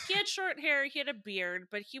upset, he had short hair, he had a beard,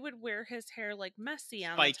 but he would wear his hair like messy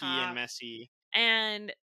on the spiky and top, messy.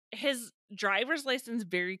 and his driver's license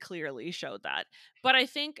very clearly showed that. But I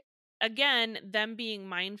think, again, them being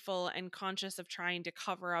mindful and conscious of trying to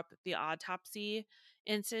cover up the autopsy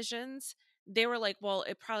incisions, they were like, well,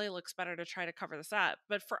 it probably looks better to try to cover this up.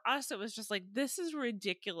 But for us, it was just like, this is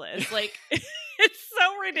ridiculous. Like, it's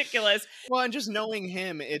so ridiculous. Well, and just knowing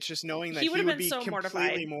him, it's just knowing that He would he have would been be so mortified.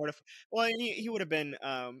 completely mortified. Well, and he would have been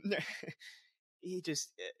he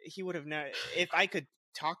just he would have never. If I could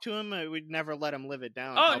talk to him, I would never let him live it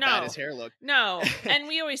down Oh how bad his no. hair looked. No. And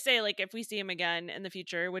we always say, like, if we see him again in the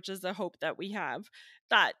future, which is the hope that we have,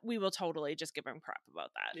 that we will totally just give him crap about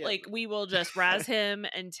that. Yeah. Like, we will just razz him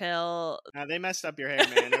until They messed up your hair,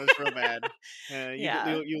 man. It was real bad.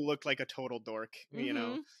 Yeah. You looked like a total dork, you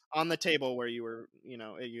know, on the table where you were, you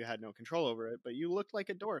know, you had no control over it, but you looked like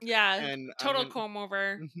a dork. Yeah. And I Total mean, comb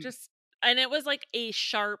over. Just, and it was like a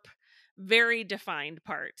sharp, very defined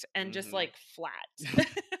part and just like flat.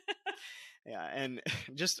 yeah, and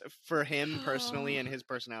just for him personally and his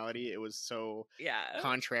personality, it was so Yeah.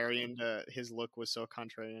 contrarian to his look was so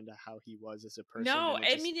contrarian to how he was as a person. No, and it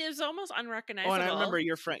I just, mean, it was almost unrecognizable. oh, and I remember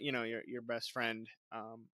your friend, you know, your best friend,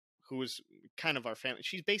 who was kind of our family.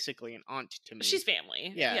 She's basically an aunt to me. She's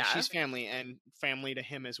family. Yeah, she's family and family to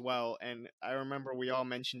him as well. And I remember we all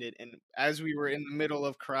mentioned it, and as we were in the middle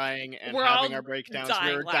of crying and We're having all our breakdowns, we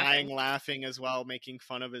dying were laughing. dying laughing as well, making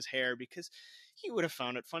fun of his hair because he would have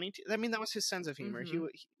found it funny too. I mean, that was his sense of humor.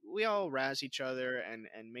 We all razz each other and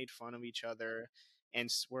made fun of each other, and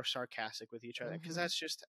were sarcastic with each other because that's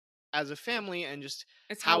just as a family and just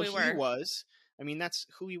It's how we he were. was. I mean, that's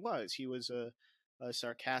who he was. He was a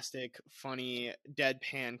sarcastic, funny,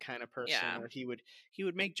 deadpan kind of person where he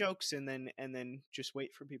would make jokes and then just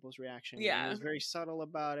wait for people's reaction. Yeah. And he was very subtle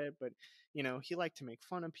about it, but you know, he liked to make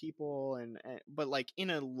fun of people and but like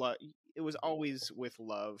in a it was always with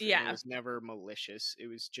love. Yeah. And it was never malicious. It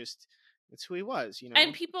was just it's who he was, you know.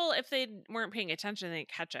 And people, if they weren't paying attention, they'd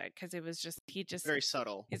catch it because it was just very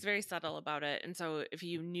subtle. He's very subtle about it, and so if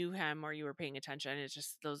you knew him or you were paying attention, it's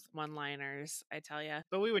just those one-liners. I tell you.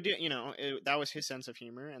 But we would do, you know, that was his sense of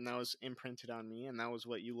humor, and that was imprinted on me, and that was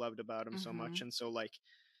what you loved about him so much, and so like,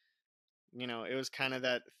 you know, it was kind of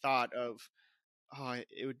that thought of, oh,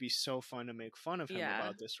 it would be so fun to make fun of him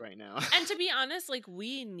about this right now. And to be honest, like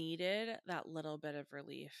we needed that little bit of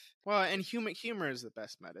relief. Well, and humor is the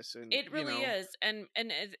best medicine. It really is, and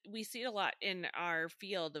we see it a lot in our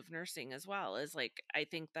field of nursing as well. Is like I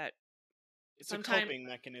think that it's a coping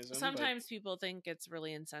mechanism. Sometimes people think it's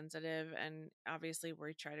really insensitive, and obviously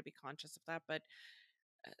we try to be conscious of that, but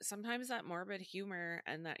sometimes that morbid humor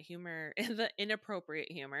and that humor, the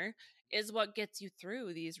inappropriate humor, is what gets you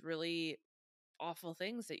through these really awful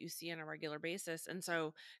things that you see on a regular basis. And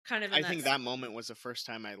so kind of I think that moment was the first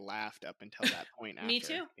time I laughed up until that point. Me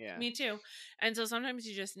too. Yeah, me too. And so sometimes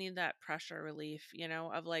you just need that pressure relief, you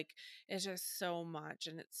know, of like it's just so much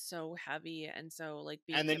and it's so heavy, and so like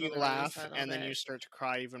being, and then you laugh and then you start to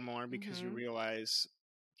cry even more because you realize,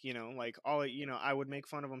 you know, like, oh, you know, I would make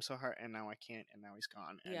fun of him so hard and now I can't, and now he's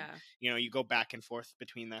gone. And you know, you go back and forth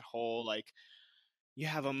between that whole, like, you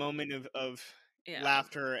have a moment of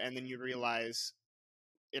laughter, and then you realize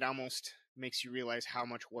it almost makes you realize how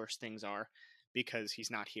much worse things are because he's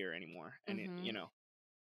not here anymore. And it, you know,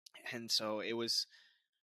 and so it was,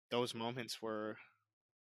 those moments were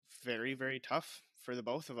very, very tough for the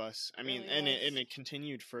both of us. I mean, and it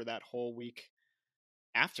continued for that whole week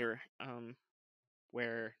after,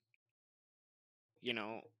 where, you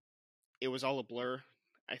know, it was all a blur.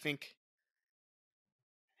 I think,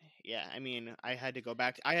 yeah, I mean, I had to go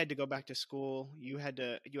back to school. You had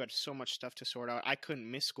so much stuff to sort out. I couldn't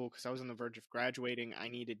miss school because I was on the verge of graduating. I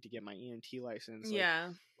needed to get my ENT license.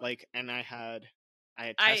 And I had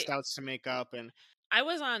test outs to make up, and I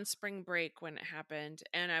was on spring break when it happened,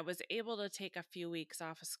 and I was able to take a few weeks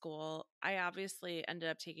off of school. I obviously ended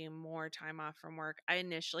up taking more time off from work. I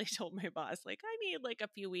initially told my boss, like, I need like a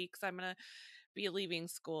few weeks. I'm going to be leaving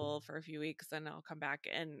school for a few weeks and I'll come back.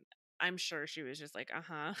 And I'm sure she was just like,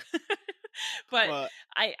 uh-huh. But Well,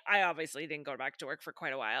 I obviously didn't go back to work for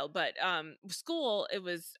quite a while. But school, it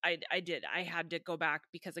was I had to go back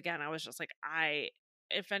because again, I was just like,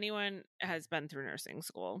 if anyone has been through nursing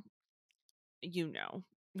school,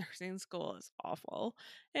 nursing school is awful.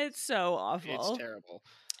 It's so it's awful. terrible.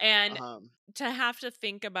 And Um, to have to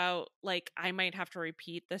think about, like, I might have to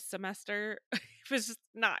repeat this semester, it was just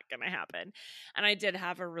not going to happen. And I did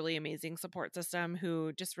have a really amazing support system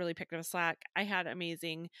who just really picked up slack. I had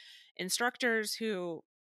amazing instructors who,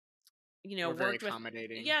 we're very worked with,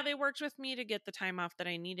 accommodating. yeah, they worked with me to get the time off that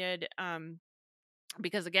I needed.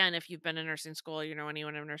 Because again, if you've been in nursing school,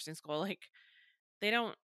 anyone in nursing school, like, they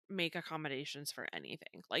don't make accommodations for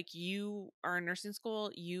anything. Like, you are in nursing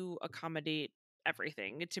school, you accommodate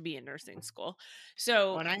everything to be in nursing school.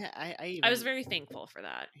 Well, So and I I was even, very thankful for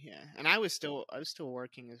that. yeah, and I was still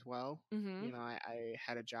working as well. Mhm. I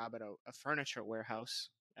had a job at a furniture warehouse,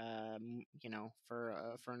 for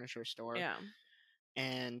a furniture store, Yeah.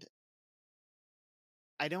 and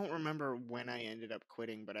I don't remember when I ended up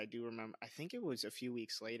quitting, but I do remember. I think it was a few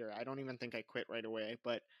weeks later. I don't even think I quit right away,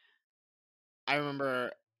 but I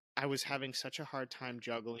remember I was having such a hard time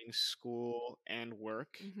juggling school and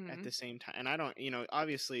work at the Mhm. same time. And I don't,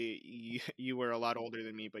 obviously you were a lot older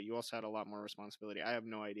than me, but you also had a lot more responsibility. I have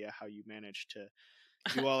no idea how you managed to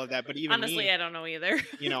do all of that. But even Honestly, me, I don't know either.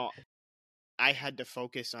 you know, I had to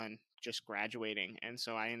focus on just graduating. And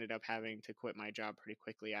so I ended up having to quit my job pretty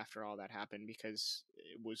quickly after all that happened because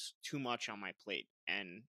it was too much on my plate.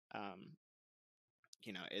 And, um,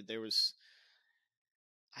 there was,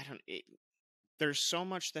 I don't, there's so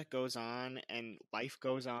much that goes on and life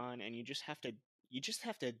goes on and you just have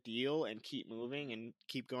to deal and keep moving and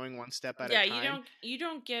keep going one step at a Yeah, you time.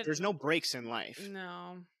 don't get There's no breaks in life,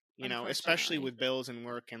 no, especially unfortunately. with bills and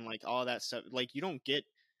work and like all that stuff. Like you don't get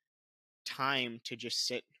time to just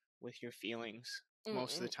sit with your feelings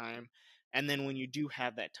most of the Mm-mm. time. And then when you do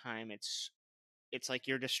have that time, it's like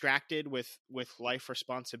you're distracted with life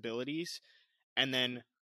responsibilities, and then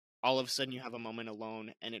all of a sudden you have a moment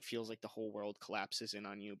alone and it feels like the whole world collapses in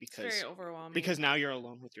on you It's very because overwhelming. now you're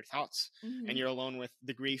alone with your thoughts and Mhm. you're alone with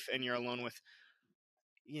the grief and you're alone with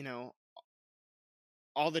you know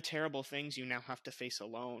all the terrible things you now have to face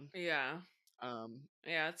alone. Yeah. um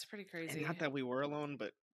Yeah, it's pretty and not crazy. that we were alone,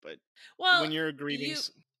 but Well, when you're grieving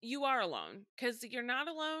you are alone cuz you're not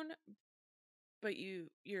alone, but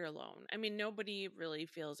you're alone. I mean, nobody really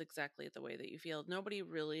feels exactly the way that you feel. Nobody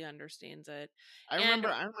really understands it. I And remember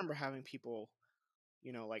I remember having people,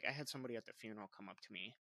 like I had somebody at the funeral come up to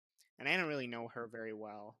me, and I didn't really know her very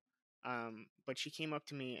well. But she came up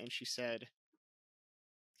to me and she said,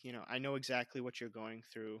 I know exactly what you're going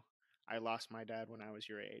through. I lost my dad when I was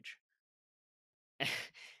your age.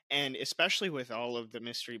 And especially with all of the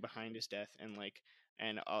mystery behind his death and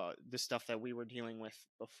the stuff that we were dealing with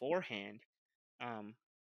beforehand, um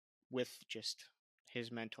with just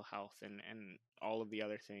his mental health and all of the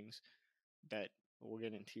other things that we'll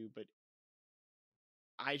get into. But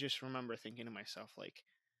I just remember thinking to myself, like,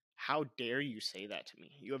 how dare you say that to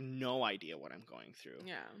me? You have no idea what I'm going through.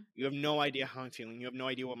 yeah. You have no idea how I'm feeling. You have no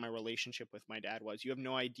idea what my relationship with my dad was. You have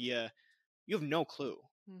no idea. You have no clue.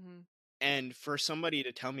 Mhm. And for somebody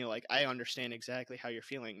to tell me, like, I understand exactly how you're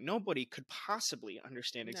feeling, nobody could possibly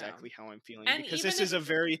understand No. exactly how I'm feeling, And because even this if is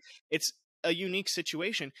it's a unique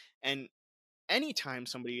situation. And anytime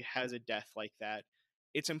somebody has a death like that,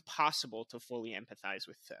 it's impossible to fully empathize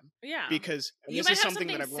with them, yeah, because, and you this might is have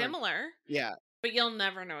something that something I've learned. similar, Yeah, but you'll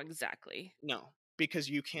never know exactly. no, because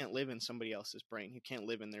you can't live in somebody else's brain. You can't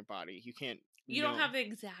live in their body. You can't You don't know. have the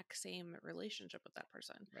exact same relationship with that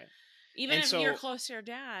person. Right. Even And if you're so, close to your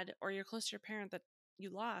dad or you're close to your parent that you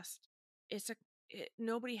lost,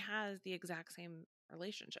 nobody has the exact same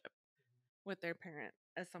relationship with their parent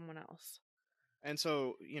as someone else.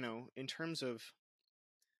 in terms of,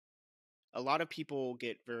 a lot of people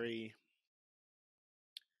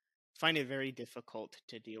find it very difficult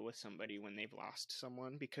to deal with somebody when they've lost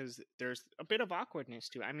someone, because there's a bit of awkwardness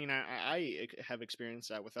to it. I mean, I have experienced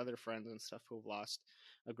that with other friends and stuff who've lost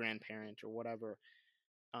a grandparent or whatever.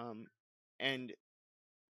 Um, and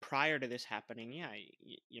prior to this happening, yeah,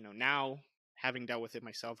 now having dealt with it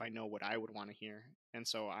myself, I know what I would want to hear, and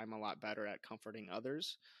so I'm a lot better at comforting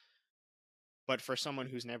others. But for someone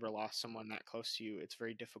who's never lost someone that close to you, it's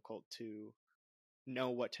very difficult to know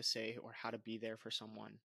what to say or how to be there for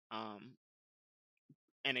someone. Um,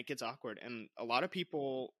 and it gets awkward. And a lot of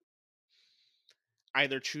people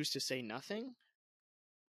either choose to say nothing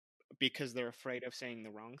because they're afraid of saying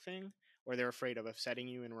the wrong thing, or they're afraid of upsetting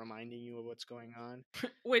you and reminding you of what's going on.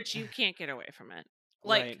 Which you can't get away from it.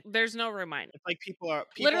 Like, Right. there's no reminder. It's like people are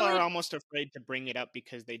Literally, almost afraid to bring it up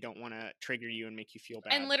because they don't want to trigger you and make you feel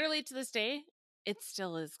and bad. literally to this day, it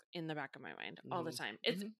still is in the back of my mind all the time.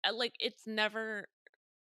 It's like, it's never,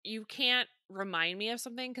 you can't remind me of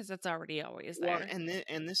something because it's already always Well, there.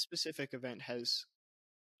 and this specific event has,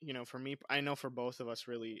 you know, for me, I know for both of us,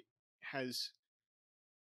 really has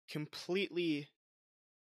completely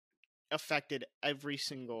affected every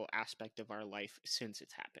single aspect of our life since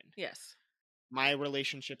it's happened. Yes. My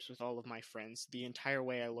relationships with all of my friends, the entire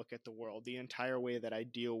way I look at the world, the entire way that I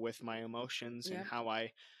deal with my emotions, and Yep. how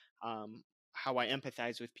I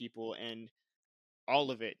empathize with people, and all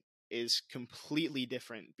of it is completely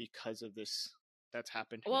different because of this that's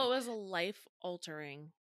happened to Well, me. it was a life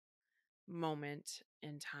altering moment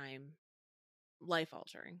in time. Life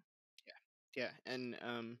altering. Yeah, and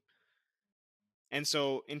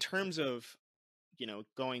so in terms of, you know,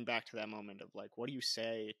 going back to that moment of like, what do you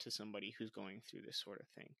say to somebody who's going through this sort of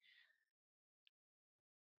thing?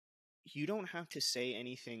 You don't have to say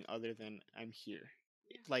anything other than I'm here.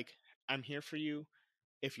 Like, I'm here for you.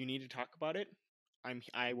 If you need to talk about it,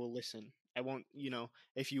 I will listen. I won't, you know,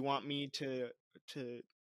 if you want me to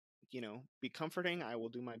you know, be comforting, I will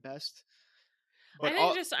do my best. I But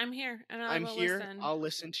think just I'm here and I I'm will here. listen. I'll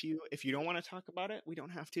listen to you. If you don't want to talk about it, we don't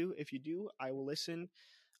have to. If you do, I will listen.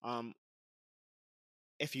 Um,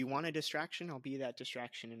 if you want a distraction, I'll be that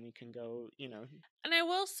distraction, and we can go. You know, And I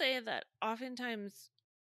will say that oftentimes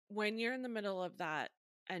when you're in the middle of that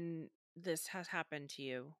and this has happened to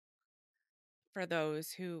you, for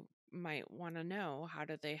those who might want to know how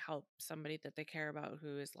do they help somebody that they care about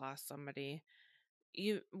who has lost somebody,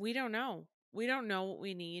 we don't know. We don't know what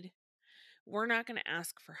we need. We're not going to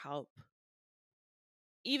ask for help.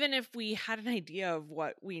 Even if we had an idea of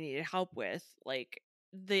what we needed help with, like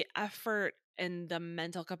the effort and the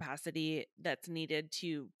mental capacity that's needed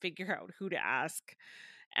to figure out who to ask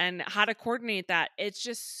and how to coordinate that, it's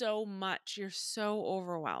just so much. You're so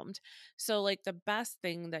overwhelmed. So, like, the best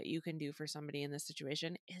thing that you can do for somebody in this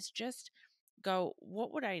situation is just go,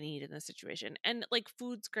 what would I need in this situation? And like,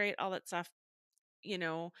 food's great, all that stuff, you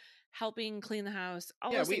know, helping clean the house,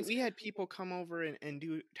 all yeah, those things. we had people come over and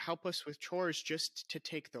do help us with chores just to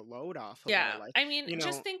take the load off of our Yeah. life. I mean, You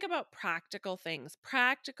just know, think about practical things,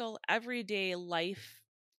 practical everyday life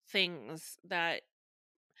things that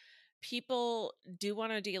people do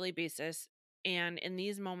on a daily basis. And in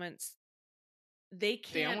these moments, they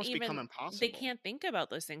almost become they impossible. can't think about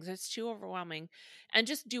those things. It's too overwhelming. And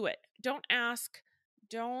just do it. Don't ask.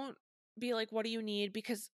 Don't be like, what do you need?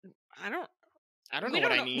 Because I don't I don't know we what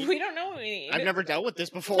don't I know need. we don't know what we need. I've never dealt with this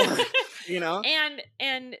before. You know, and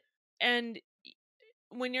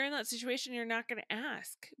when you're in that situation, you're not going to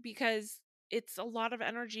ask because it's a lot of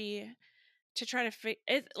energy to try to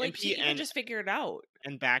and to even just figure it out.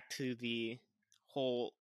 and back to the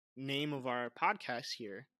whole name of our podcast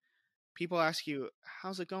here. People ask you,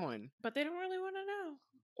 "How's it going?" But they don't really want to know.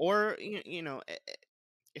 Or you know,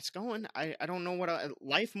 it's going. I don't know what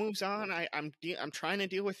life moves on. I'm trying to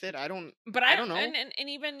deal with it. But I don't know. and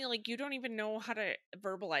even like you don't even know how to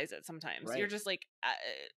verbalize it sometimes. You're Right. just like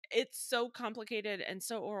it's so complicated and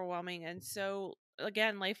so overwhelming and so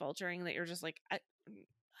again life altering that you're just like I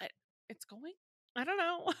it's going. I don't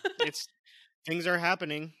know. It's things are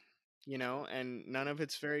happening, you know, and none of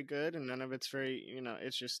it's very good, and none of it's very, you know,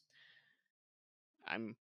 it's just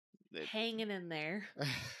I'm it, Hanging in there.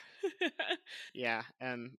 yeah,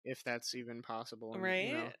 and if that's even possible, and you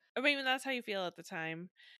Right? know, I mean, that's how you feel at the time.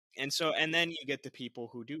 and so and then you get the people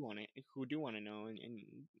who do want to know, and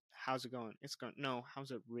how's it going? It's going. No,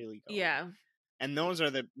 how's it really going? Yeah. And those are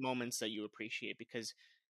the moments that you appreciate, because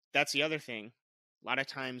that's the other thing. A lot of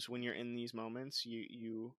times when you're in these moments,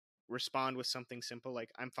 you respond with something simple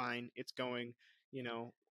like "I'm fine, it's going," you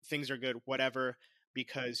know, things are good, whatever,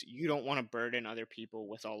 because you don't want to burden other people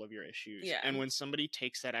with all of your issues. Yeah. And when somebody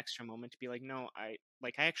takes that extra moment to be like, "No, I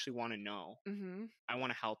actually want to know. Mm-hmm. I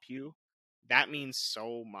want to help you." That means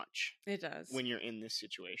so much It does. when you're in this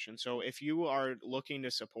situation. So if you are looking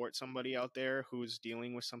to support somebody out there who's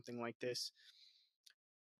dealing with something like this,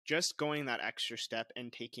 just going that extra step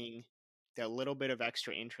and taking that little bit of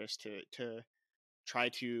extra interest to try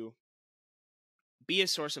to be a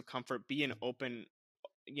source of comfort, be an open,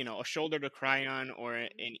 you know, a shoulder to cry on, or an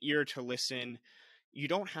ear to listen. You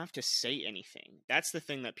don't have to say anything. That's the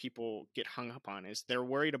thing that people get hung up on, is they're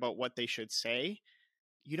worried about what they should say.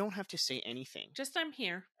 You don't have to say anything. Just I'm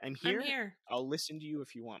here. I'm here. I'm here. I'll listen to you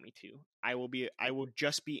if you want me to. I will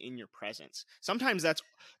just be in your presence. Sometimes that's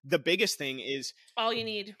the biggest thing, is All you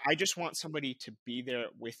need. I just want somebody to be there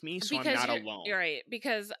with me, so Because I'm not alone. You're right.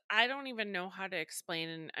 Because I don't even know how to explain,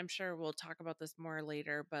 and I'm sure we'll talk about this more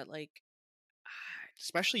later, but like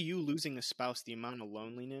especially you losing a spouse, the amount of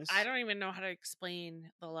loneliness. I don't even know how to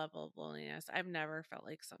explain the level of loneliness. I've never felt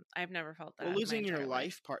Well, that in my losing your entire life.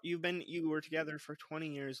 life part. You were together for 20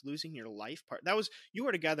 years, losing your life part. You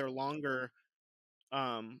were together longer.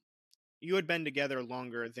 Um, you had been together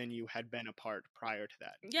longer than you had been apart prior to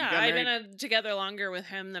that. Yeah, You got I've been married. together longer with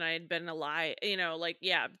him than I had been alive.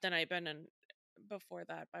 Than I'd been in before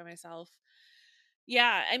that by myself.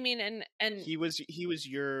 Yeah, I mean, and He was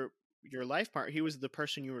your life part. He was the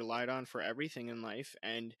person you relied on for everything in life,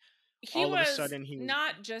 and he all of a was sudden he was.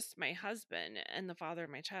 not just my husband and the father of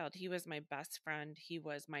my child. He was my best friend. He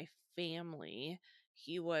was my family.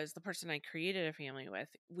 He was the person I created a family with.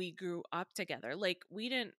 We grew up together. Like we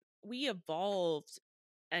evolved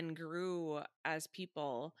and grew as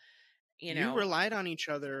people, you You know. relied on each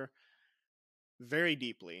other very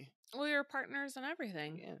deeply. We were partners and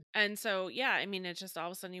everything. Yeah. And so, yeah, I mean, it's just all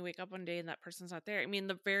of a sudden you wake up one day and that person's not there. I mean,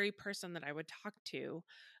 the very person that I would talk to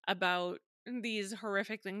about these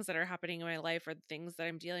horrific things that are happening in my life or the things that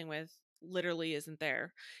I'm dealing with literally isn't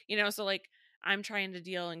there. So like I'm trying to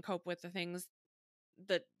deal and cope with the things,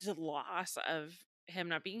 the loss of him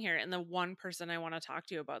not being here. And the one person I want to talk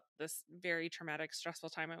to about this very traumatic, stressful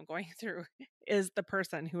time I'm going through is the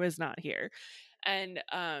person who is not here. And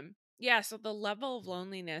yeah, so the level of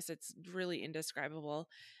loneliness, it's really indescribable.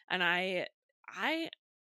 And I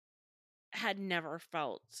had never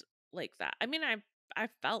felt like that. I mean,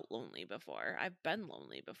 I've felt lonely before. I've been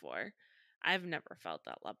lonely before. I've never felt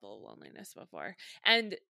that level of loneliness before.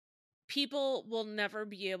 And people will never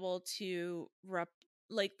be able to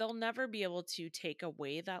they'll never be able to take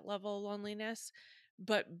away that level of loneliness,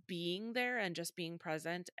 but being there and just being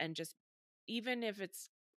present and just, even if it's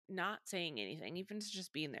not saying anything, even if it's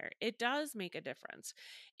just being there, it does make a difference.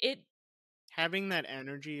 It Having that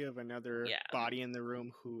energy of another Yeah. body in the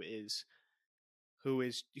room who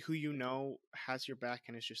has your back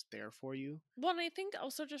and is just there for you. Well, and I think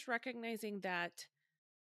also just recognizing that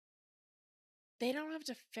they don't have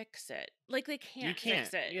to fix it. Like they You can't can't.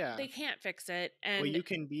 fix it. Yeah. They can't fix it. Well, And you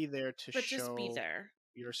can be there to but just be show there.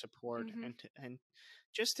 your support Mhm. and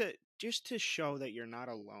just to show that you're not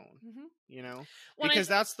alone, Mhm. you know? When I Because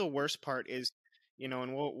that's the worst part is,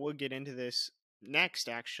 and we'll get into this next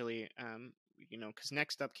actually, cuz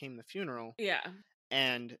next up came the funeral, Yeah.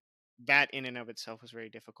 and that in and of itself was very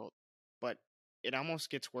difficult. But it almost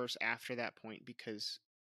gets worse after that point because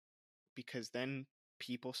then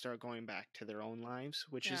people start going back to their own lives,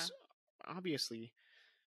 which Yeah. is obviously,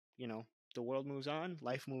 you know, the world moves on,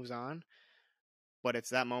 life moves on, but it's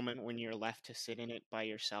that moment when you're left to sit in it by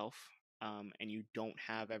yourself, and you don't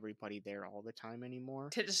have everybody there all the time anymore,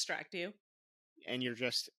 To distract you. and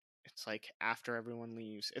it's like after everyone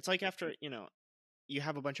leaves, it's like after you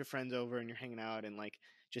have a bunch of friends over and you're hanging out and like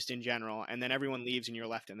just in general, and then everyone leaves and you're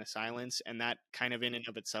left in the silence, and that kind of in and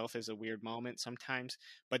of itself is a weird moment sometimes.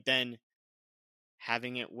 But then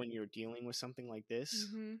having it when you're dealing with something like this,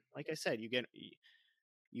 Mhm. like I said,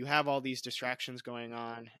 you have all these distractions going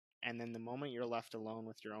on, and then the moment you're left alone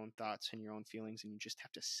with your own thoughts and your own feelings and you just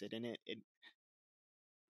have to sit in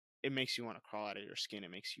it makes you want to crawl out of your skin. It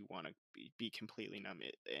makes you want to be completely numb.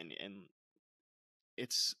 And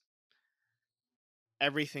it's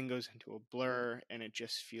everything goes into a blur, and it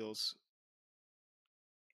just feels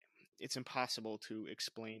it's impossible to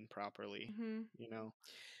explain properly. Mhm. You know,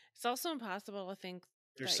 It's also impossible to think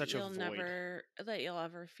there's that such a void. you'll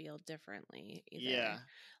ever feel differently Yeah, either.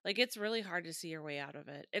 Like it's really hard to see your way out of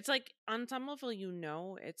it. It's like on some level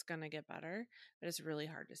it's going to get better, but it's really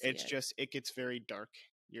hard to see it's it. just it gets very dark.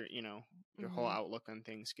 Your whole Mhm. outlook on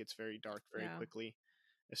things gets very dark very Yeah. quickly,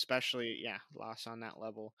 especially loss on that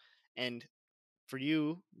level. And for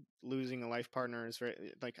you, losing a life partner is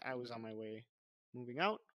very like I was on my way moving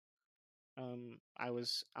out. I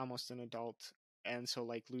was almost an adult, and so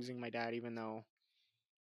like losing my dad, even though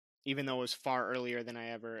it was far earlier than I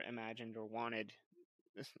ever imagined or wanted.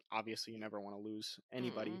 Obviously, you never want to lose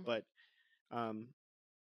anybody, Mm. but um,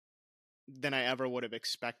 than I ever would have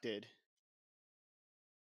expected.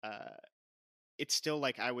 Uh, it's still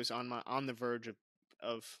like I was on the verge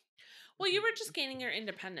of Well, you were just gaining your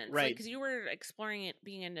independence. Like right. cuz you were exploring it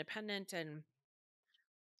being independent and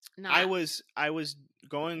I not was I was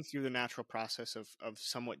going through the natural process of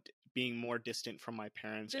somewhat being more distant from my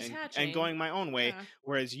parents and detaching. going my own way, Yeah.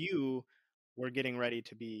 whereas you were getting ready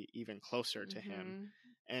to be even closer to him,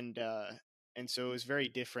 Mhm. and and so it was very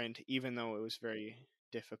different. Even though it was very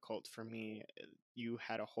difficult for me, you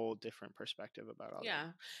had a whole different perspective about all that.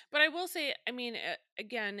 Yeah. But I will say, I mean,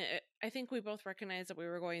 again, I think we both recognize that we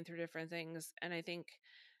were going through different things. And I think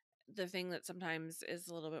the thing that sometimes is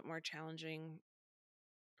a little bit more challenging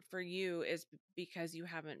for you is because you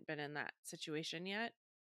haven't been in that situation yet.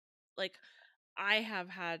 Like, I have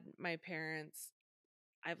had my parents,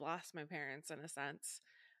 I've lost my parents in a sense.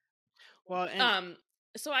 Well, and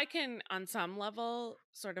So I can, on some level,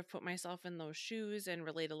 sort of put myself in those shoes and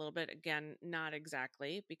relate a little bit. Again, not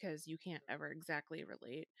exactly, because you can't ever exactly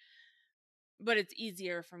relate. But it's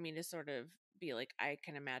easier for me to sort of be like, I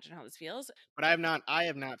can imagine how this feels. but I have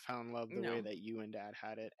not found love the way No. that you and Dad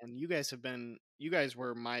had it, and you guys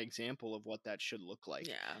were my example of what that should look like.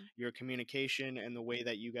 Yeah. Your communication and the way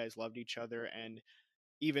that you guys loved each other, and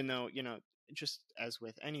even though, just as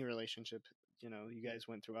with any relationship, you guys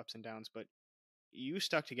went through ups and downs, but you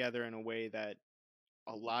stuck together in a way that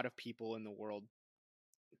a lot of people in the world,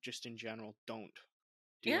 just in general, don't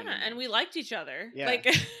do anymore. And we liked each other. Yeah. Like,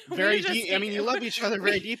 very deep. I mean, you love each other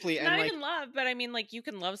very deeply, and not like, even love, but I mean, like, you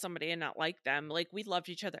can love somebody and not like them. Like, we loved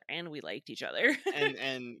each other and we liked each other.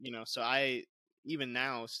 and so I even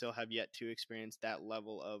now still have yet to experience that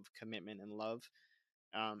level of commitment and love.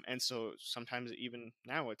 And so sometimes even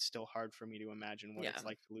now it's still hard for me to imagine what it's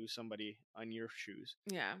like to lose somebody on your shoes.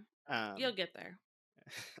 Yeah. You'll get there.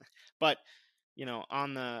 But,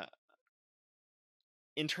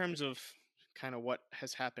 in terms of kind of what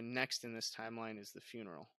has happened next in this timeline is the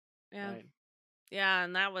funeral. Yeah. Right? Yeah.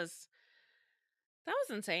 And that was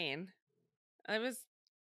insane. It was,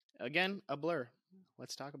 Again, a blur.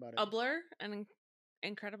 Let's talk about it. a blur and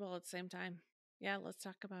incredible at the same time. Yeah, let's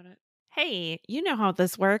talk about it. Hey, you know how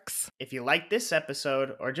this works. If you like this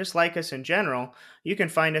episode or just like us in general, you can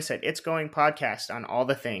find us at It's Going Podcast on all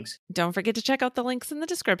the things. Don't forget to check out the links in the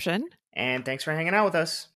description. And thanks for hanging out with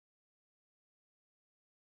us.